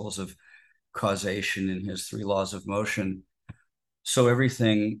principles of causation in his three laws of motion. So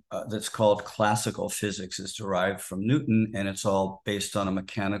everything that's called classical physics is derived from Newton, and it's all based on a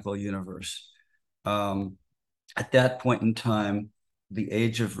mechanical universe. Um, at that point in time, the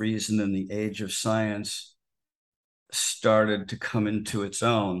age of reason and the age of science started to come into its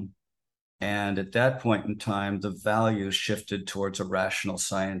own. And at that point in time, the values shifted towards a rational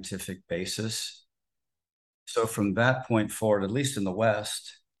scientific basis. So from that point forward, at least in the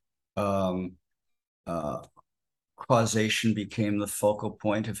West, um, uh, causation became the focal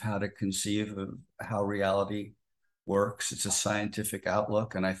point of how to conceive of how reality works. It's a scientific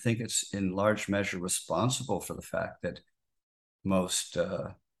outlook, and I think it's in large measure responsible for the fact that most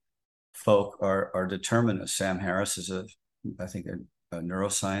folk are determinists. Sam Harris is I think, a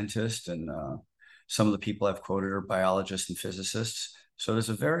neuroscientist, and some of the people I've quoted are biologists and physicists. So there's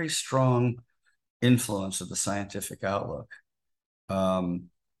a very strong influence of the scientific outlook. Um,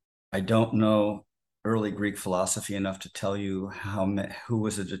 I don't know early Greek philosophy enough to tell you who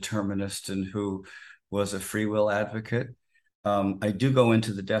was a determinist and who was a free will advocate. I do go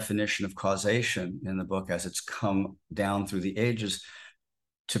into the definition of causation in the book as it's come down through the ages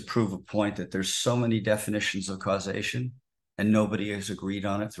to prove a point that there's so many definitions of causation and nobody has agreed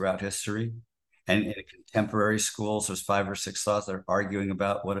on it throughout history. And in contemporary schools, there's 5 or 6 thoughts that are arguing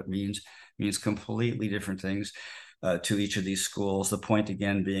about what it means completely different things to each of these schools. The point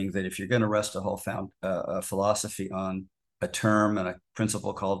again being that if you're going to rest a whole philosophy on a term and a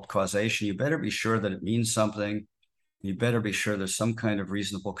principle called causation, you better be sure that it means something. You better be sure there's some kind of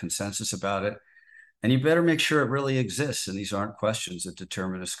reasonable consensus about it. And you better make sure it really exists. And these aren't questions that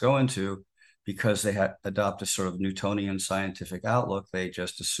determinists go into because they adopt a sort of Newtonian scientific outlook. They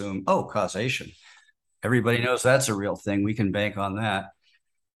just assume, oh, causation. Everybody knows that's a real thing. We can bank on that.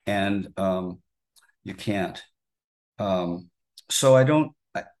 And you can't. So I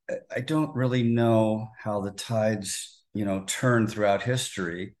don't really know how the tides, turn throughout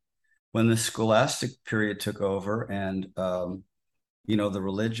history. When the scholastic period took over and, the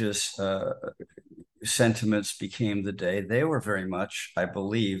religious sentiments became the day, they were very much, I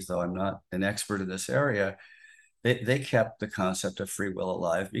believe, though I'm not an expert in this area, they kept the concept of free will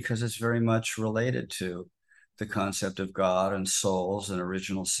alive because it's very much related to the concept of God and souls and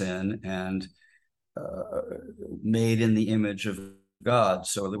original sin and uh, made in the image of God.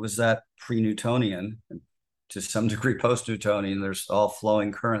 So there was that pre-Newtonian, to some degree post-Newtonian, there's all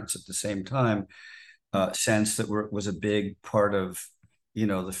flowing currents at the same time, sense that was a big part of,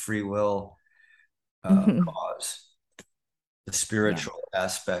 the free will cause, the Yeah. spiritual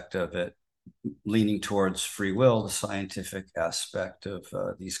aspect of it, leaning towards free will, the scientific aspect of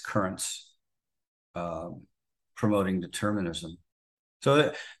these currents um, promoting determinism.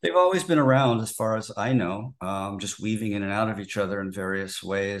 So they've always been around, as far as I know, just weaving in and out of each other in various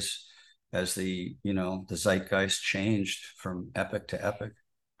ways as the zeitgeist changed from epoch to epoch.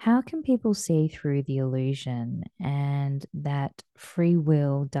 How can people see through the illusion and that free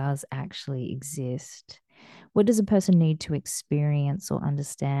will does actually exist? What does a person need to experience or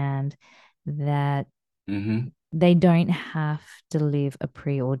understand that Mm-hmm. they don't have to live a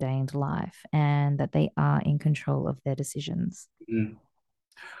preordained life and that they are in control of their decisions? Mm-hmm.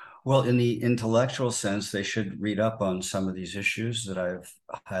 Well, in the intellectual sense, they should read up on some of these issues that I've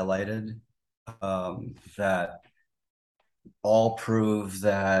highlighted, that all prove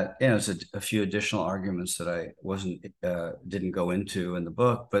that, it's a few additional arguments that I didn't go into in the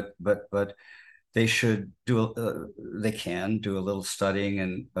book, but they should they can do a little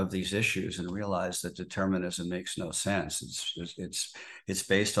studying of these issues and realize that determinism makes no sense. It's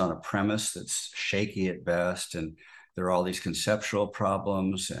based on a premise that's shaky at best, and there are all these conceptual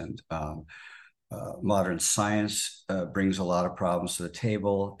problems, and modern science brings a lot of problems to the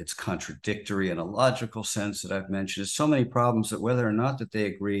table. It's contradictory in a logical sense that I've mentioned. There's so many problems that whether or not that they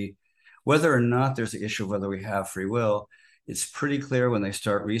agree, whether or not there's the issue of whether we have free will, it's pretty clear when they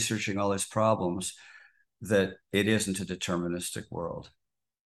start researching all these problems that it isn't a deterministic world.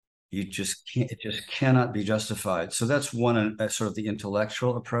 You just can't, it just cannot be justified. So that's one sort of the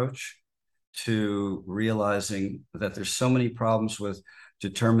intellectual approach to realizing that there's so many problems with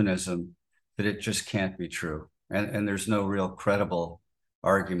determinism that it just can't be true. And there's no real credible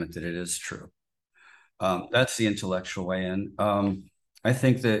argument that it is true. That's the intellectual way in. I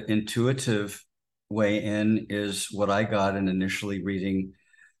think the intuitive way in is what I got in initially reading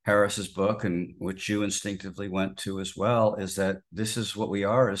Harris's book, and which you instinctively went to as well, is that this is what we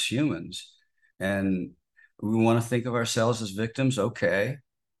are as humans. And we want to think of ourselves as victims. Okay.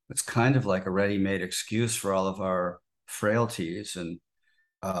 It's kind of like a ready-made excuse for all of our frailties. And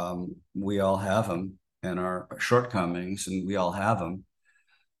we all have them, and our shortcomings, and we all have them.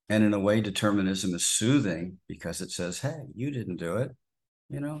 And in a way, determinism is soothing because it says, hey, you didn't do it.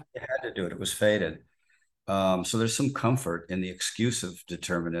 You had to do it. It was fated. So there's some comfort in the excuse of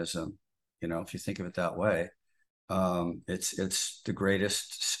determinism, if you think of it that way. It's the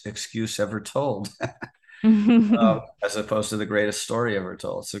greatest excuse ever told, as opposed to the greatest story ever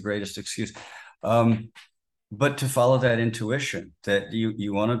told. It's the greatest excuse. But to follow that intuition that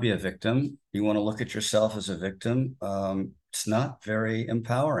you want to be a victim, you want to look at yourself as a victim, it's not very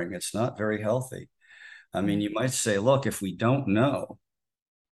empowering. It's not very healthy. I mean, Yeah. you might say, look, if we don't know,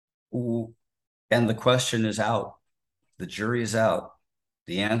 and the question is out, the jury is out,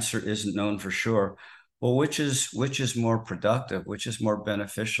 the answer isn't known for sure. Well, which is more productive, which is more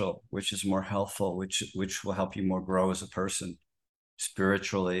beneficial, which is more helpful, which will help you more grow as a person,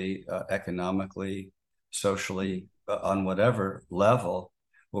 spiritually, economically, socially, on whatever level.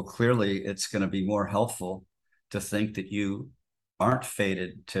 Well, clearly, it's going to be more helpful to think that you aren't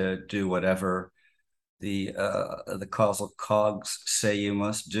fated to do whatever the causal cogs say you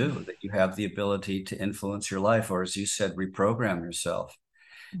must do, that you have the ability to influence your life, or as you said, reprogram yourself.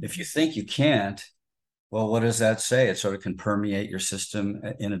 If you think you can't, well, what does that say? It sort of can permeate your system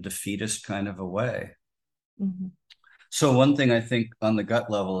in a defeatist kind of a way. Mhm. So one thing I think on the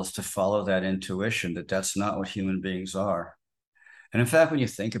gut level is to follow that intuition that that's not what human beings are. And in fact, when you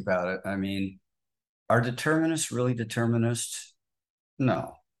think about it, I mean, are determinists really determinists?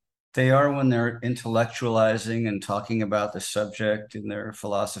 No. They are when they're intellectualizing and talking about the subject in their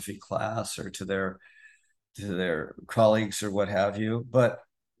philosophy class or to their colleagues or what have you. But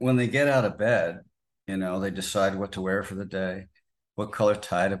when they get out of bed, they decide what to wear for the day, what color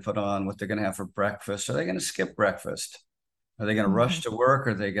tie to put on, what they're going to have for breakfast. Are they going to skip breakfast? Are they going to rush Mhm. to work?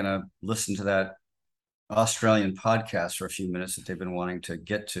 Or are they going to listen to that Australian podcast for a few minutes that they've been wanting to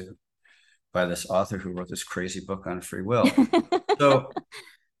get to by this author who wrote this crazy book on free will? So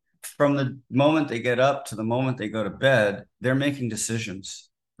from the moment they get up to the moment they go to bed, they're making decisions,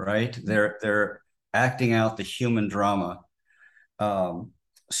 right? They're acting out the human drama. Um,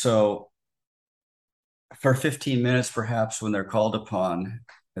 so for 15 minutes, perhaps when they're called upon,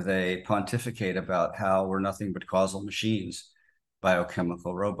 they pontificate about how we're nothing but causal machines,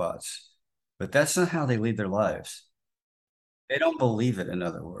 biochemical robots. But that's not how they lead their lives. They don't believe it, in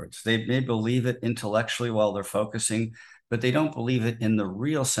other words. They may believe it intellectually while they're focusing, but they don't believe it in the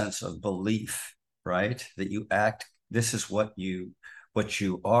real sense of belief, right? That you act, this is what you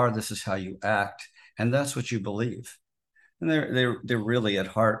are, this is how you act, and that's what you believe. And they're really at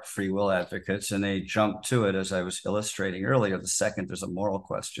heart free will advocates, and they jump to it as I was illustrating earlier. The second there's a moral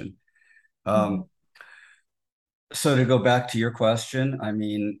question. Mhm. Um, so to go back to your question, I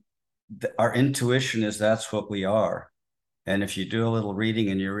mean, our intuition is that's what we are. And if you do a little reading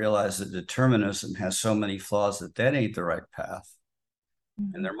and you realize that determinism has so many flaws that that ain't the right path,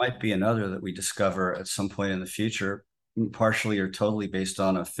 and Mhm. there might be another that we discover at some point in the future, partially or totally based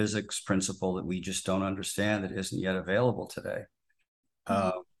on a physics principle that we just don't understand that isn't yet available today.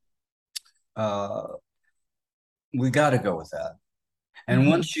 Uh, Mhm. uh, we got to go with that. And Mhm.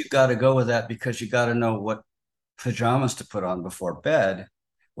 once you got to go with that because you got to know what pajamas to put on before bed,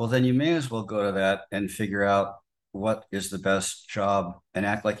 well, then you may as well go to that and figure out what is the best job and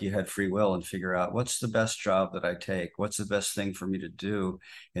act like you had free will and figure out what's the best job that I take? What's the best thing for me to do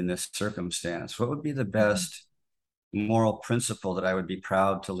in this circumstance? What would be the Mhm. best moral principle that I would be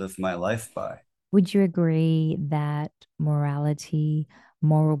proud to live my life by? Would you agree that morality,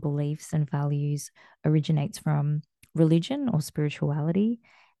 moral beliefs, and values originates from religion or spirituality?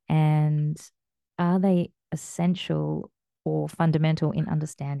 And are they essential or fundamental in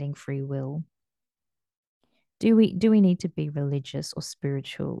understanding free will? Do we need to be religious or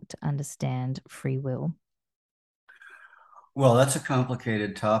spiritual to understand free will? Well, that's a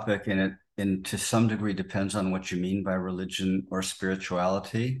complicated topic, and it to some degree depends on what you mean by religion or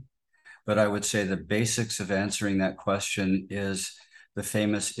spirituality. But I would say the basics of answering that question is the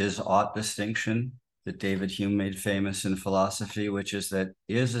famous is-ought distinction that David Hume made famous in philosophy, which is that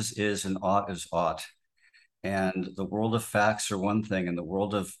is and ought is ought. And the world of facts are one thing, and the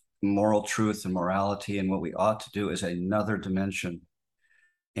world of moral truth and morality and what we ought to do is another dimension.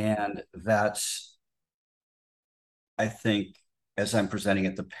 And that's, I think, as I'm presenting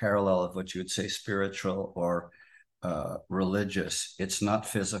it, the parallel of what you would say spiritual or religious. It's not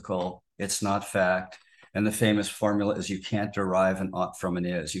physical, it's not fact. And the famous formula is you can't derive an ought from an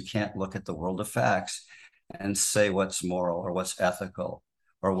is. You can't look at the world of facts and say what's moral or what's ethical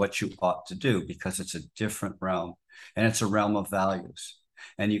or what you ought to do because it's a different realm and it's a realm of values.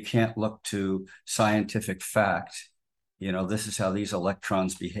 And you can't look to scientific fact. This is how these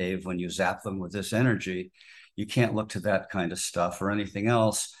electrons behave when you zap them with this energy. You can't look to that kind of stuff or anything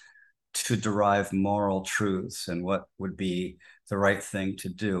else to derive moral truths and what would be the right thing to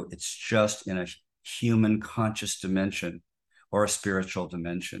do. It's just in a human conscious dimension or a spiritual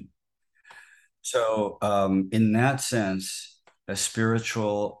dimension. So, in that sense, a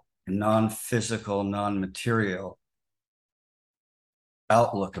spiritual, non physical, non material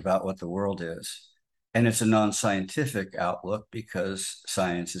outlook about what the world is. And it's a non scientific outlook because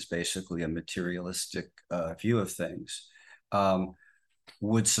science is basically a materialistic view of things,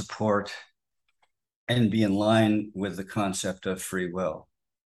 would support and be in line with the concept of free will.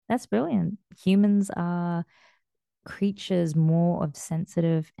 That's brilliant. Humans are creatures more of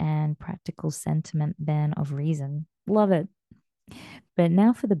sensitive and practical sentiment than of reason. Love it. But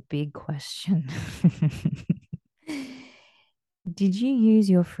now for the big question. Did you use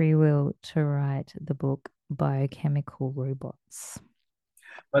your free will to write the book Biochemical Robots?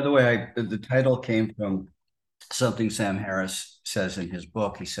 By the way, the title came from something Sam Harris says in his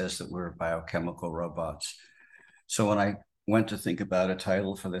book. He says that we're biochemical robots. So when I went to think about a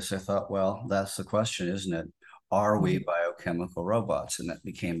title for this, I thought, well, that's the question, isn't it? Are we Mhm. biochemical robots? And that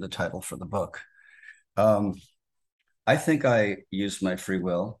became the title for the book. Um, I think I used my free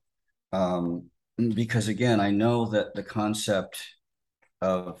will because, again, I know that the concept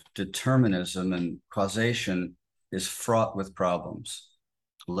of determinism and causation is fraught with problems,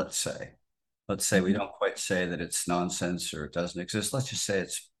 let's say. Let's say we Mhm. don't quite say that it's nonsense or it doesn't exist. Let's just say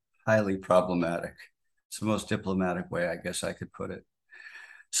it's highly problematic. It's the most diplomatic way, I guess I could put it.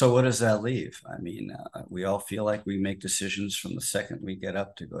 So what does that leave? I mean, we all feel like we make decisions from the second we get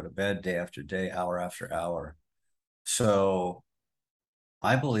up to go to bed, day after day, hour after hour. So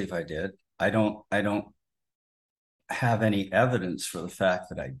I believe I did. I don't have any evidence for the fact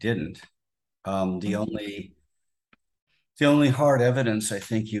that I didn't. Um, the Mhm. only the only hard evidence I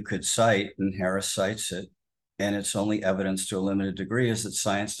think you could cite, and Harris cites it, and it's only evidence to a limited degree, is that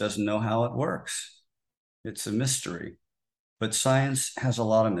science doesn't know how it works. It's a mystery. But science has a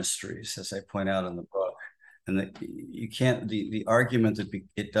lot of mysteries, as I point out in the book. And that you can't, the argument that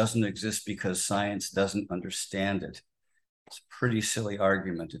it doesn't exist because science doesn't understand it. It's a pretty silly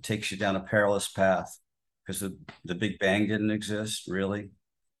argument. It takes you down a perilous path because the Big Bang didn't exist, really.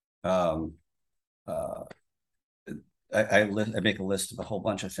 Um, uh, I make a list of a whole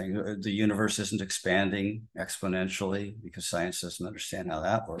bunch of things. The universe isn't expanding exponentially because science doesn't understand how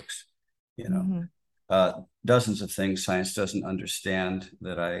that works. You know, Mhm. dozens of things science doesn't understand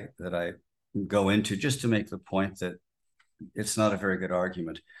that I go into just to make the point that it's not a very good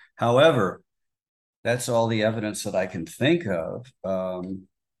argument. However, that's all the evidence that I can think of.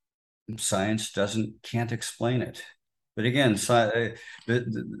 Science doesn't can't explain it. But again, the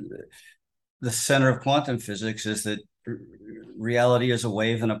center of quantum physics is that reality is a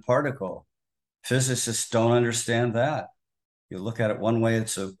wave and a particle. Physicists don't understand that. You look at it one way,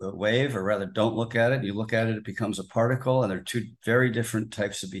 it's a wave, or rather, don't look at it. You look at it, it becomes a particle, and they're two very different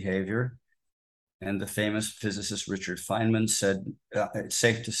types of behavior. And the famous physicist Richard Feynman said, it's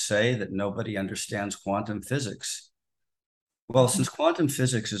safe to say that nobody understands quantum physics. Well, Mhm. since quantum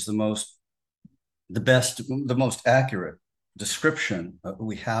physics is the best, the most accurate description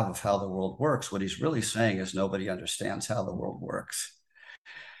we have of how the world works, what he's really saying is nobody understands how the world works.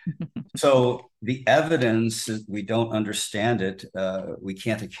 So the evidence, we don't understand it, we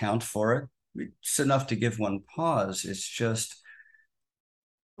can't account for it. It's enough to give one pause. It's just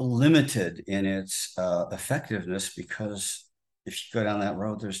limited in its effectiveness because if you go down that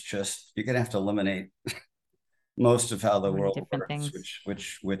road, you're going to have to eliminate most of how the So many world different works,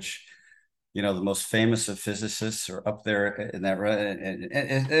 things. which the most famous of physicists are up there in that. And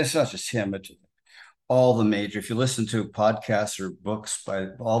it's not just him, but all the major. If you listen to podcasts or books by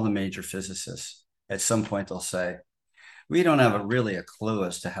all the major physicists, at some point they'll say, "We don't have really a clue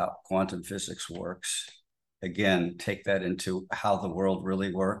as to how quantum physics works." Again, take that into how the world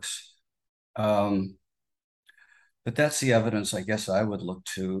really works. Um, but that's the evidence I guess I would look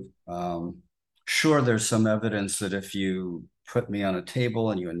to. Sure, there's some evidence that if you put me on a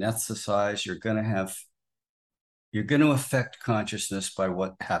table and you anesthetize, you're going to affect consciousness by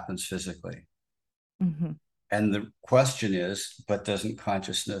what happens physically. Mhm. And the question is, but doesn't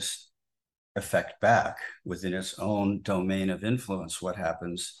consciousness affect back within its own domain of influence what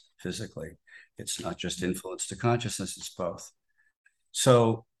happens physically? It's not just influence to consciousness, it's both.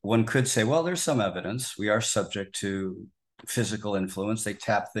 So one could say, well, there's some evidence. We are subject to physical influence. They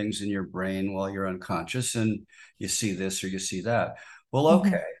tap things in your brain while you're unconscious, and you see this or you see that. Well, Mhm.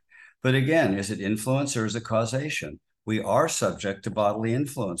 okay. But again, is it influence or is it causation? We are subject to bodily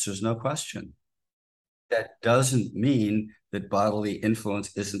influence. There's no question. That doesn't mean that bodily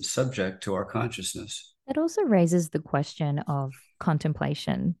influence isn't subject to our consciousness. It also raises the question of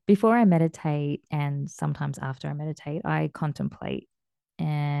contemplation. Before I meditate, and sometimes after I meditate, I contemplate.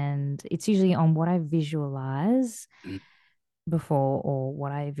 And it's usually on what I visualize before or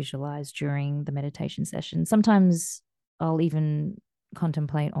what I visualize during the meditation session. Sometimes I'll even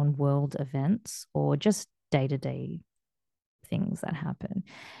contemplate on world events or just day to day things that happen.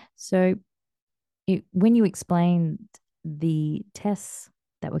 So, when you explained the tests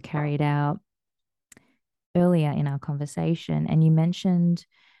that were carried out earlier in our conversation, and you mentioned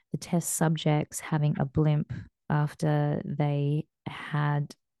the test subjects having a blimp after they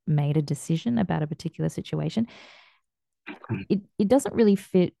had made a decision about a particular situation, it doesn't really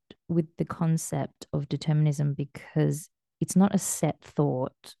fit with the concept of determinism because it's not a set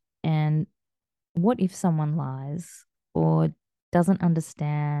thought. And what if someone lies or doesn't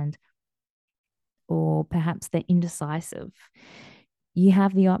understand, or perhaps they're indecisive? You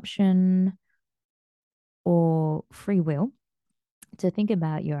have the option or free will to think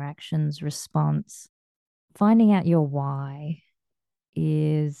about your actions response. Finding out your why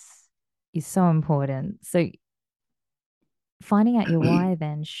is is so important. So finding out your why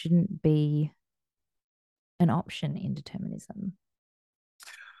then shouldn't be an option in determinism.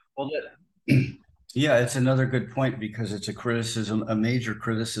 Well, yeah, it's another good point because it's a criticism, a major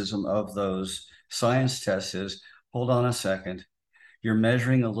criticism of those science tests is, hold on a second, you're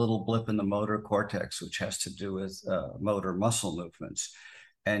measuring a little blip in the motor cortex, which has to do with motor muscle movements.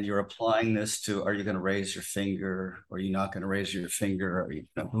 and you're applying this to, are you going to raise your finger? Or are you not going to raise your finger? Are you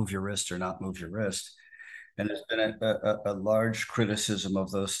going to move your wrist or not move your wrist? And there's been a large criticism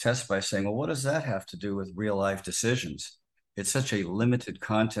of those tests by saying, well, what does that have to do with real life decisions? It's such a limited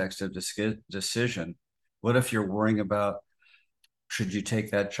context of decision. What if you're worrying about, should you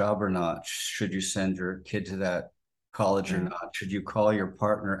take that job or not? Should you send your kid to that college or Yeah. not? Should you call your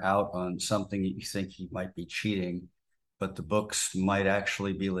partner out on something you think he might be cheating, but the books might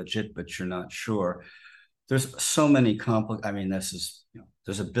actually be legit, but you're not sure? There's so many I mean, this is,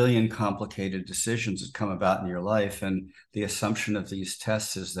 there's a billion complicated decisions that come about in your life. And the assumption of these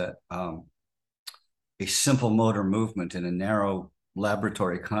tests is that a simple motor movement in a narrow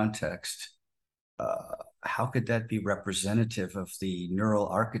laboratory context, how could that be representative of the neural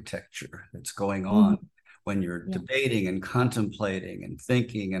architecture that's going on Mhm. when you're Yeah. debating and contemplating and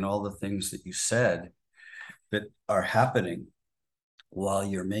thinking and all the things that you said that are happening while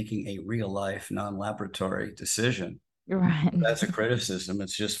you're making a real life non-laboratory decision? Right. That's a criticism.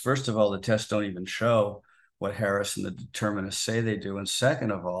 It's just, first of all, the tests don't even show what Harris and the determinists say they do. And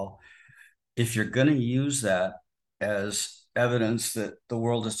second of all, if you're going to use that as evidence that the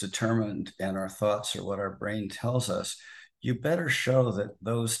world is determined and our thoughts are what our brain tells us, you better show that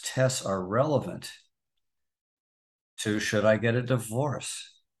those tests are relevant to, should I get a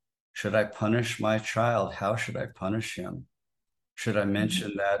divorce? Should I punish my child? How should I punish him? Should I Mhm.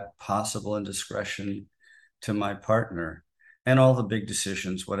 mention that possible indiscretion to my partner? And all the big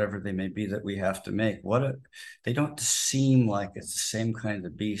decisions, whatever they may be, that we have to make. They don't seem like it's the same kind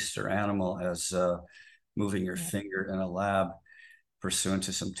of beast or animal as moving your Yeah. finger in a lab pursuant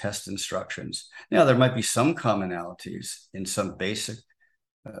to some test instructions. Now, there might be some commonalities in some basic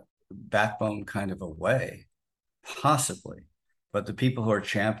backbone kind of a way, possibly. But the people who are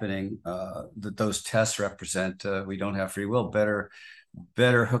championing that those tests represent, we don't have free will,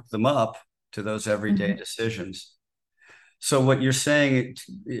 better hook them up to those everyday Mhm. decisions. So what you're saying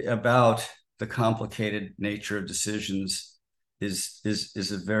about the complicated nature of decisions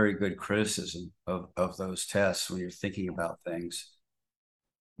is a very good criticism of those tests when you're thinking about things.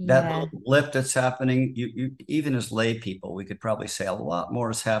 That little Yeah. blip that's happening, you even as lay people, we could probably say a lot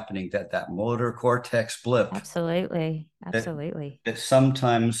more is happening, that motor cortex blip Absolutely. that Absolutely. that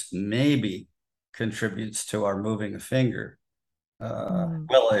sometimes maybe contributes to our moving a finger. Mm.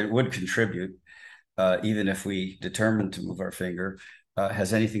 Well, it would contribute, even if we determined to move our finger,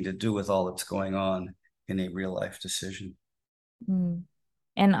 has anything to do with all that's going on in a real life decision. Mm.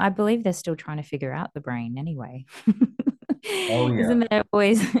 And I believe they're still trying to figure out the brain anyway. Oh yeah. Isn't there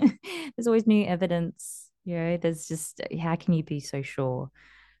always there's always new evidence, there's just how can you be so sure?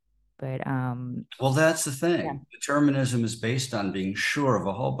 But Well, that's the yeah. thing. Determinism is based on being sure of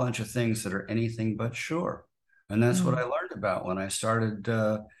a whole bunch of things that are anything but sure. And that's what I Mm. learned about when I started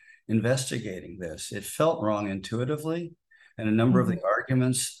investigating this. It felt wrong intuitively, and a number of Hmm. the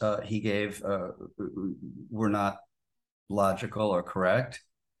arguments he gave were not logical or correct,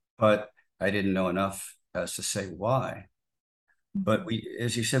 but I didn't know enough as to say why. But Hmm.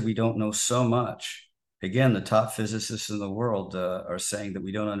 as you said, we don't know so much. Again, the top physicists in the world are saying that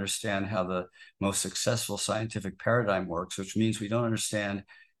we don't understand how the most successful scientific paradigm works, which means we don't understand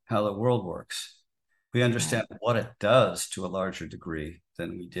how the world works. We Right. understand what it does to a larger degree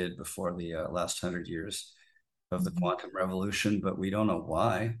than we did before the last 100 years of the Hmm. quantum revolution, but we don't know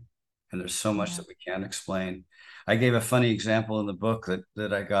why. And there's so much Yeah. that we can't explain. I gave a funny example in the book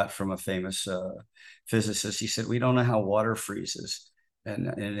that I got from a famous physicist. He said, we don't know how water freezes in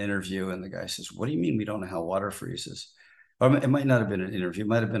an interview. And the guy says, what do you mean we don't know how water freezes? Or it might not have been an interview, it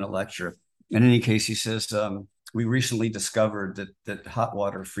might have been a lecture. In any case, he says, we recently discovered that hot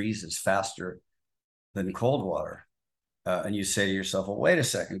water freezes faster than cold water. And you say to yourself, well, wait a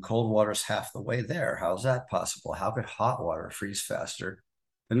second, cold water's half the way there. How's that possible? How could hot water freeze faster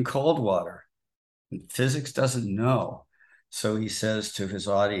than cold water? And physics doesn't know. So he says to his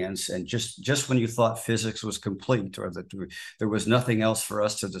audience, and just when you thought physics was complete or that there was nothing else for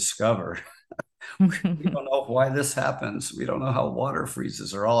us to discover, we don't know why this happens. We don't know how water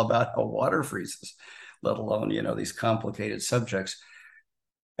freezes or all about how water freezes, let alone, these complicated subjects.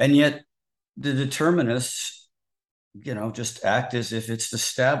 And yet the determinists, just act as if it's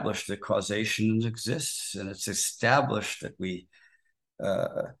established that causation exists, and it's established uh,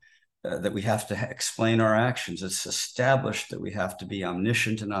 that we have to explain our actions. It's established that we have to be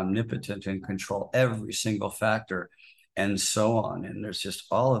omniscient and omnipotent and control every single factor, and so on. And there's just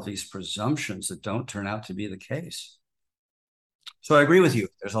all of these presumptions that don't turn out to be the case. So I agree with you.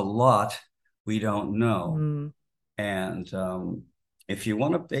 There's a lot we don't know, Mm. and if you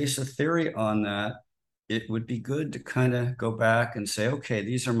want to base a theory on that, it would be good to kind of go back and say, okay,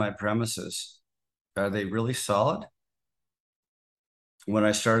 these are my premises. Are they really solid? When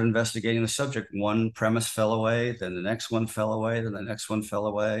I started investigating the subject, one premise fell away, then the next one fell away, then the next one fell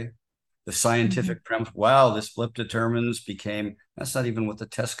away. The Hmm. scientific premise, wow, this blip determines became, that's not even what the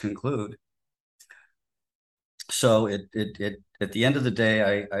tests conclude. So at the end of the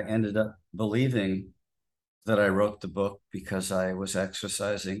day, I ended up believing that I wrote the book because I was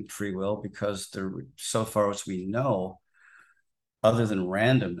exercising free will, because there, so far as we know, other than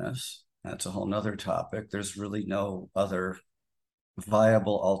randomness, that's a whole nother topic. There's really no other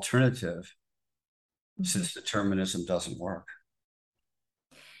viable alternative Hmm. since determinism doesn't work.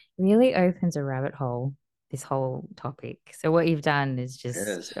 Really opens a rabbit hole, this whole topic. So what you've done is It just,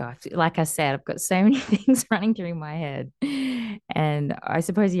 is. like I said, I've got so many things running through my head. And I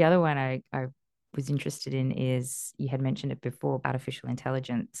suppose the other one I was interested in is you had mentioned it before, artificial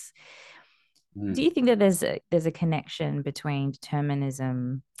intelligence. Do Mm. you think that there's a connection between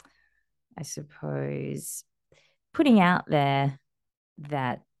determinism, I suppose, putting out there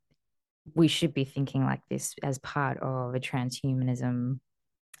that we should be thinking like this as part of a transhumanism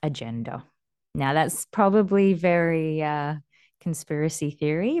agenda? Now, that's probably very conspiracy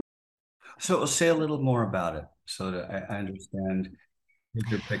theory. So we'll say a little more about it so that I understand the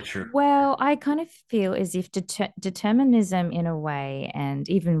bigger picture. Well, I kind of feel as if determinism, in a way, and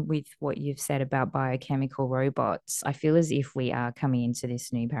even with what you've said about biochemical robots, I feel as if we are coming into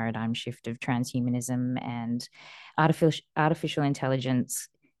this new paradigm shift of transhumanism, and artificial intelligence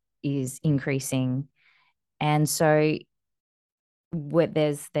is increasing. And so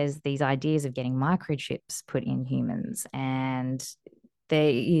there's these ideas of getting microchips put in humans, and there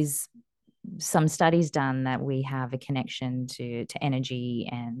is some studies done that we have a connection to energy,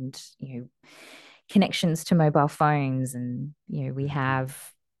 and connections to mobile phones, and we have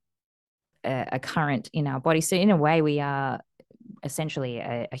a current in our body. So in a way, we are essentially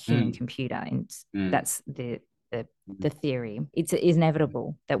a human Mm, computer, and mm, that's the mm, the theory. It's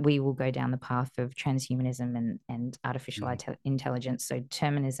inevitable that we will go down the path of transhumanism and artificial mm. intelligence. So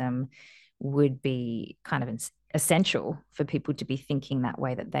determinism would be kind of essential for people to be thinking that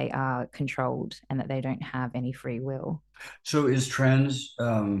way, that they are controlled and that they don't have any free will. So is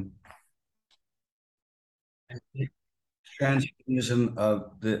transhumanism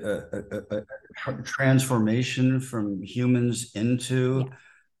of transformation from humans Yeah. into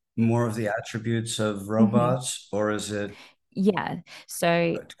more of the attributes of Hmm. robots, or is it Yeah.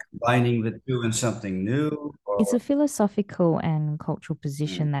 So combining the two in something new? it's Or a philosophical and cultural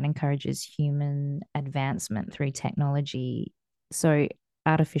position mm, that encourages human advancement through technology. So,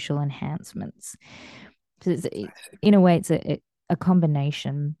 artificial enhancements. So in a way, it's a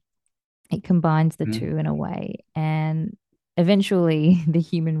combination. It combines the mm, two in a way. And eventually, the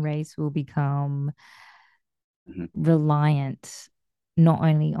human race will become mm, reliant not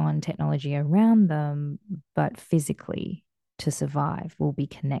only on technology around them, but physically to survive, will be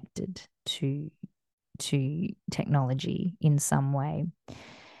connected to technology in some way.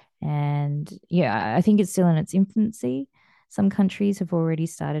 And yeah, I think it's still in its infancy. Some countries have already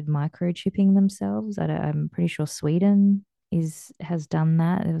started microchipping themselves. I'm pretty sure Sweden is has done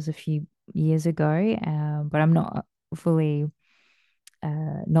that. It was a few years ago, but I'm not fully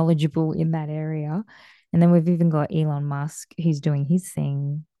knowledgeable in that area. And then we've even got Elon Musk, who's doing his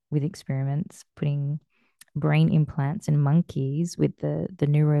thing with experiments, putting brain implants in monkeys with the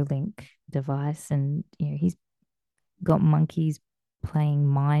Neuralink device, and he's got monkeys playing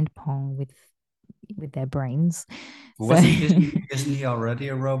mind pong with their brains. So wasn't isn't he already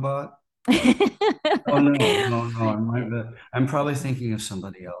a robot? Oh no, no, no. I'm probably thinking of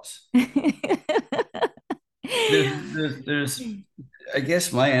somebody else. There's I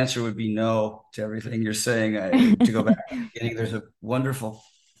guess my answer would be no to everything you're saying. To go back to the beginning, there's a wonderful,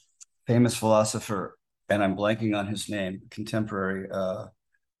 famous philosopher, and I'm blanking on his name, contemporary,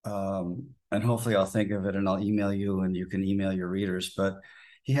 and hopefully I'll think of it and I'll email you and you can email your readers. But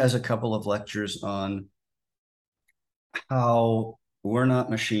he has a couple of lectures on how we're not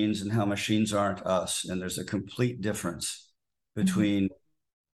machines and how machines aren't us, and there's a complete difference Mhm, between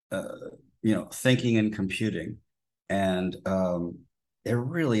uh, thinking and computing. And they're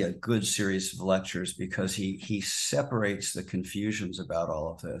really a good series of lectures because he separates the confusions about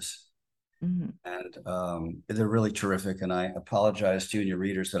all of this. mhm. And they're really terrific. And I apologize to you and your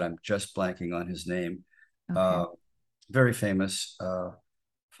readers that I'm just blanking on his name. Okay. Uh, Very famous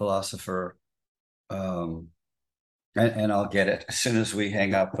philosopher. Um, and I'll get it as soon as we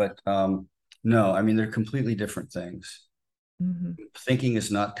hang up. But no, I mean, they're completely different things. Hmm. Thinking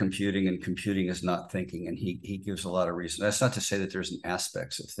is not computing and computing is not thinking. And he gives a lot of reasons. That's not to say that there isn't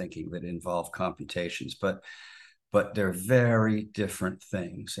aspects of thinking that involve computations, but they're very different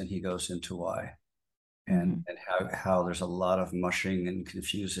things. And he goes into why Hmm. and how there's a lot of mushing and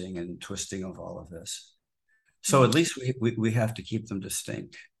confusing and twisting of all of this. So Yeah. at least we have to keep them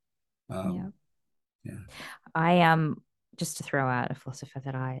distinct. Yeah. Yeah. I just to throw out a philosopher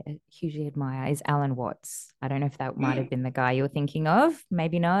that I hugely admire is Alan Watts. I don't know if that might have been the guy you were thinking of,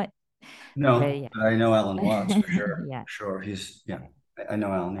 maybe not, but No, yeah. I know Alan Watts for sure. Yeah. Sure. He's, yeah, I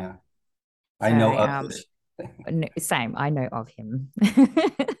know Alan. Yeah. I So know of this. same, I know of him.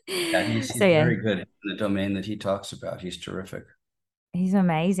 Yeah, So he's yeah, very good in the domain that he talks about. He's terrific. he's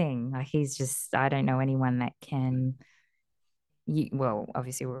amazing. Like he's just I don't know anyone that can well,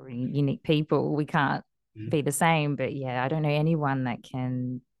 obviously we're unique people. We can't Mhm. be the same, but yeah, I don't know anyone that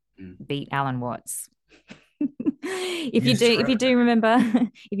can Mhm. beat Alan Watts. He is If you terrific. do remember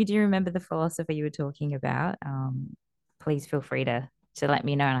if you do remember the philosopher you were talking about, please feel free to let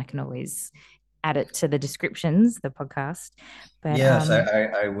me know and I can always add it to the descriptions, the podcast. But Yes,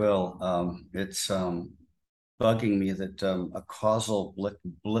 I will. It's bugging me that a causal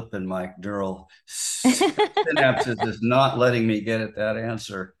blip in my neural synapses is not letting me get at that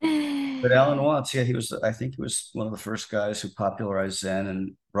answer. But Alan Watts, yeah, I think he was one of the first guys who popularized Zen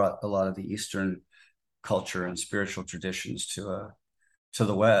and brought a lot of the Eastern culture and spiritual traditions to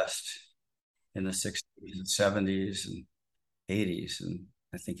the West in the 60s and 70s and 80s. And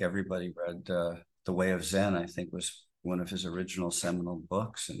I think everybody read The Way of Zen, I think was one of his original seminal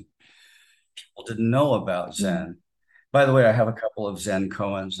books. And people didn't know about Mm, Zen. By the way, I have a couple of Zen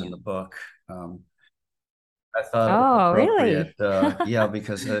koans in yeah. the book. I thought it was Oh, appropriate, really? yeah,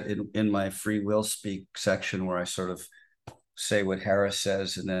 because in my free will speak section where I sort of say what Harris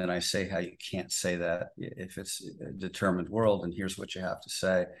says, and then I say how you can't say that if it's a determined world, and here's what you have to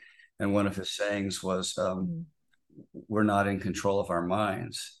say. And one of his sayings was, Mm, "We're not in control of our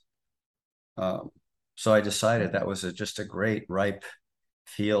minds." So I decided mm, that was just a great ripe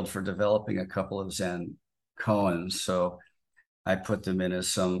field for developing a couple of Zen koans. So I put them in as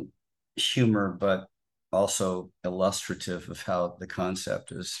some humor, but also illustrative of how the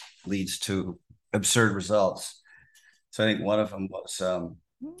concept leads to absurd results. So I think one of them was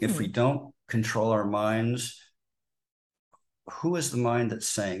if we mm. don't control our minds, who is the mind that's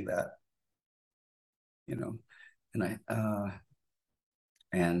saying that? You know, and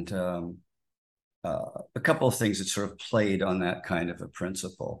and a couple of things that sort of played on that kind of a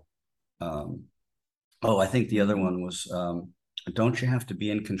principle. Um, oh, I think the other Mm. one was don't you have to be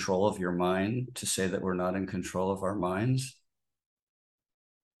in control of your mind to say that we're not in control of our minds?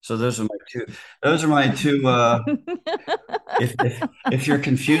 So those are my two. Those are my two. If you're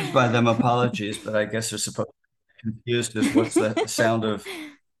confused by them, apologies, but I guess they're supposed to be confused as what's the sound of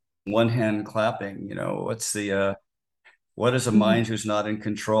one hand clapping? What's the what is a mind Mhm. who's not in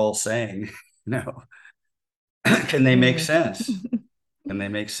control saying? No, can they make Mm. sense? Can they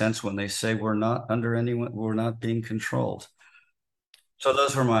make sense when they say we're not under anyone, we're not being controlled? So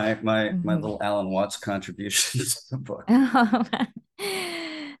those were my Mhm. little Alan Watts contributions to the book. Oh,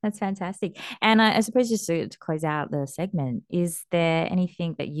 that's fantastic. And I suppose just to close out the segment, is there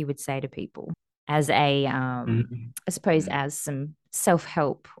anything that you would say to people as Mhm. I suppose as some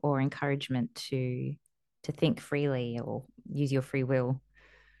self-help or encouragement to think freely or use your free will?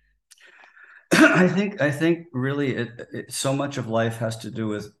 I think really so much of life has to do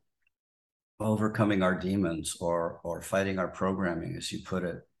with overcoming our demons or fighting our programming, as you put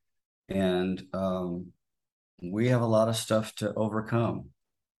it. And we have a lot of stuff to overcome.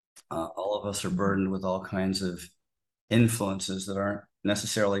 All of us are Mhm. burdened with all kinds of influences that aren't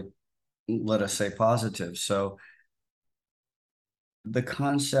necessarily, let us say, positive. So the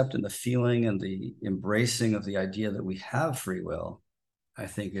concept and the feeling and the embracing of the idea that we have free will, I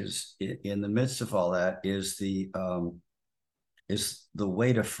think, is in the midst of all that is the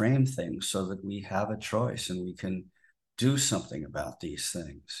way to frame things so that we have a choice and we can do something about these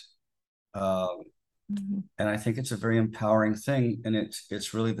things. Um, Mhm. and I think it's a very empowering thing, and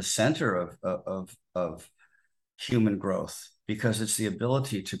it's really the center of human growth because it's the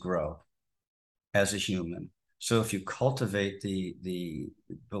ability to grow as a human. So if you cultivate the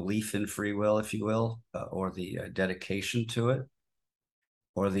belief in free will, if you will, or the dedication to it,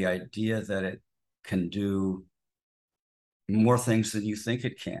 or the idea that it can do more things than you think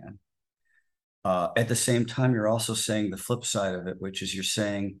it can. At the same time, you're also saying the flip side of it, which is you're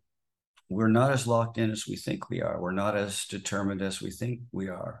saying we're not as locked in as we think we are. We're not as determined as we think we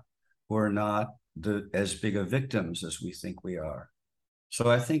are. We're not as big of victims as we think we are. So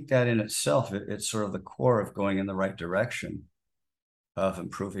I think that in itself, it's sort of the core of going in the right direction. of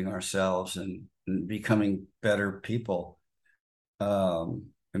improving ourselves and becoming better people,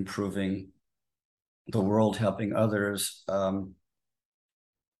 improving the world, helping others.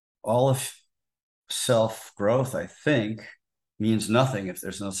 All of self growth, I think, means nothing if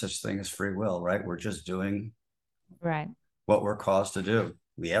there's no such thing as free will, right? We're just doing Right. what we're caused to do.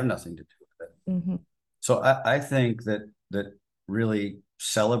 We have nothing to do with it. Mm-hmm. So I think that really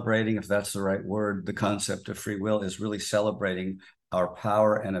celebrating, if that's the right word, the concept of free will is really celebrating our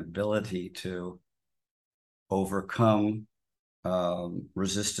power and ability to overcome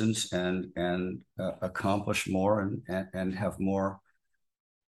resistance and accomplish more and have more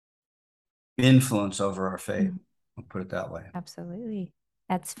influence over our fate. Mm-hmm. I'll put it that way. Absolutely.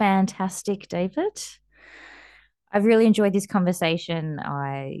 That's fantastic, David. I've really enjoyed this conversation.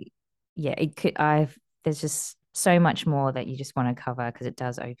 Yeah, it could, there's just so much more that you just want to cover because it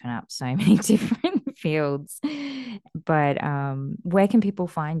does open up so many different fields. But where can people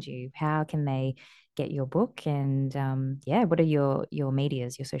find you? How can they get your book? And yeah, what are your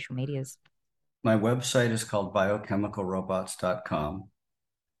medias, your social medias? My website is called biochemicalrobots.com.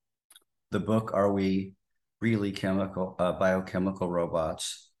 The book, Are We Really Chemical, Biochemical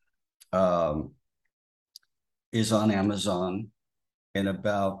Robots, um, is on Amazon in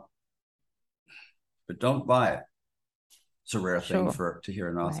about, but don't buy it. It's a rare thing Sure. for to hear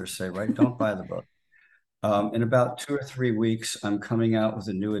an Right. author say, right? Don't buy the book. In about 2 or 3 weeks, I'm coming out with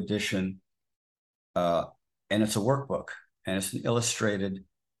a new edition, uh, and it's a workbook, and it's an illustrated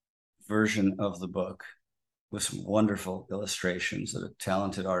version of the book with some wonderful illustrations that a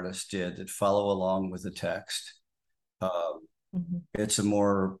talented artist did that follow along with the text. Um, Mhm. it's a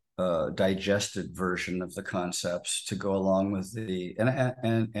more digested version of the concepts to go along with the and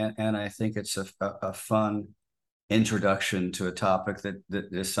I think it's a fun introduction to a topic that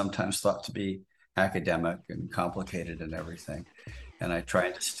is sometimes thought to be academic and complicated and everything. And I try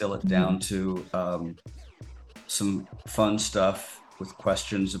and distill it Mhm. down to some fun stuff with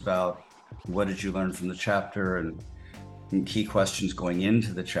questions about what did you learn from the chapter and key questions going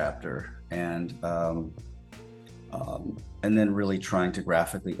into the chapter and then really trying to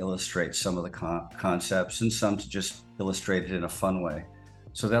graphically illustrate some of the concepts and some to just illustrate it in a fun way.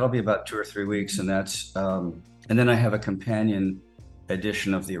 So that'll be about 2 or 3 weeks, and that's and then I have a companion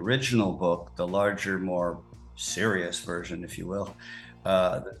edition of the original book, the larger, more serious version, if you will,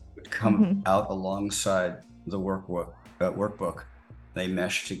 that would come Mhm. out alongside the workbook. They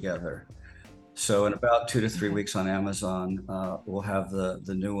mesh together. So in about 2 to 3 Okay. weeks on Amazon, we'll have the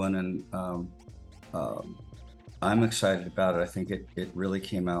new one, and um, I'm excited about it. I think it really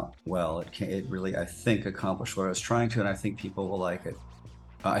came out well. It really, I think, accomplished what I was trying to, and I think people will like it.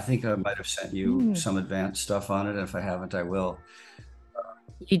 I think I might have sent you Mm. some advanced stuff on it. If I haven't, I will.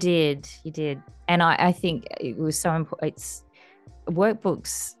 You did. And I think it was so important. It's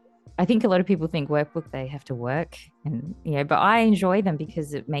workbooks. I think a lot of people think workbook they have to work and but I enjoy them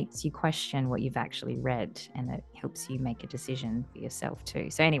because it makes you question what you've actually read and it helps you make a decision for yourself too.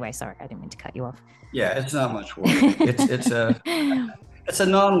 So anyway, sorry, I didn't mean to cut you off. Yeah, it's not much work. It's a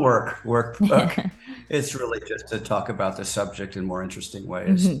non-work workbook. It's really just to talk about the subject in more interesting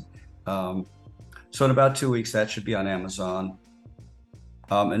ways. Mhm. Um, so in about 2 weeks, that should be on Amazon.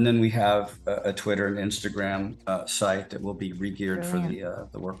 And then we have a Twitter and Instagram site that will be re-geared for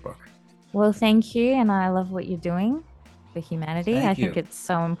Brilliant. the workbook. Well, thank you. And I love what you're doing for humanity. I Thank think you. it's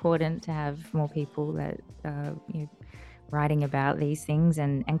so important to have more people that writing about these things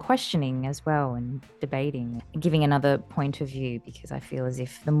and questioning as well and debating, giving another point of view because I feel as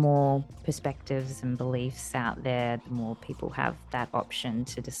if the more perspectives and beliefs out there, the more people have that option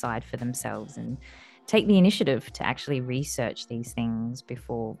to decide for themselves and take the initiative to actually research these things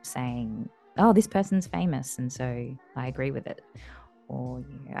before saying, oh, this person's famous. And so I agree with it. Or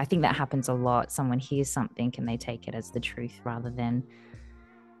I think that happens a lot. Someone hears something and they take it as the truth rather than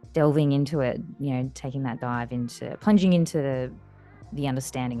delving into it, taking that dive into plunging into the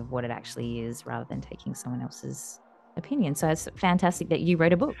understanding of what it actually is rather than taking someone else's opinion. So it's fantastic that you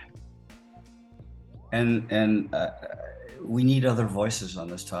wrote a book. And we need other voices on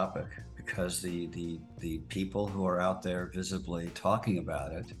this topic because the people who are out there visibly talking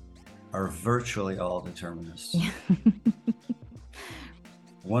about it are virtually all determinists. Yeah.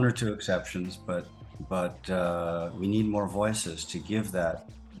 One or two exceptions, but we need more voices to give that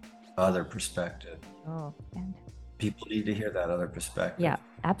other perspective. Oh, and People need to hear that other perspective. yeah,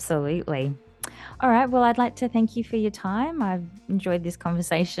 absolutely. All right. Well, I'd like to thank you for your time. I've enjoyed this Thank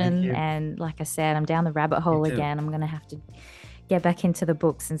conversation. you. And like I said, I'm down the rabbit You hole too. again. I'm going to have to get back into the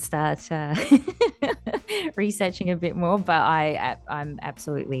books and start researching a bit more. But I'm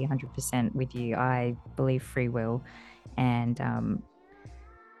absolutely 100% with you. I believe free will. And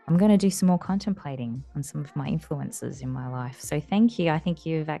I'm going to do some more contemplating on some of my influences in my life. So thank you. I think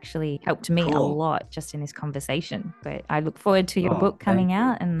you've actually helped me a Cool. lot just in this conversation. But I look forward to your Oh, book coming thank you.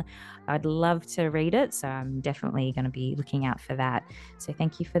 out and I'd love to read it. So I'm definitely going to be looking out for that. So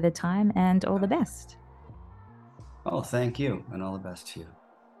thank you for the time and all the best. Oh, thank you, and all the best to you.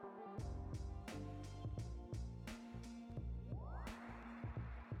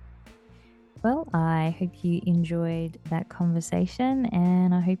 Well, I hope you enjoyed that conversation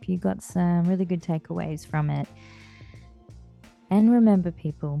and I hope you got some really good takeaways from it. And remember,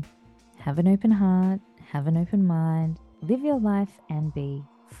 people, have an open heart, have an open mind, live your life, and be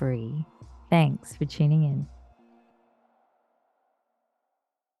free. Thanks for tuning in.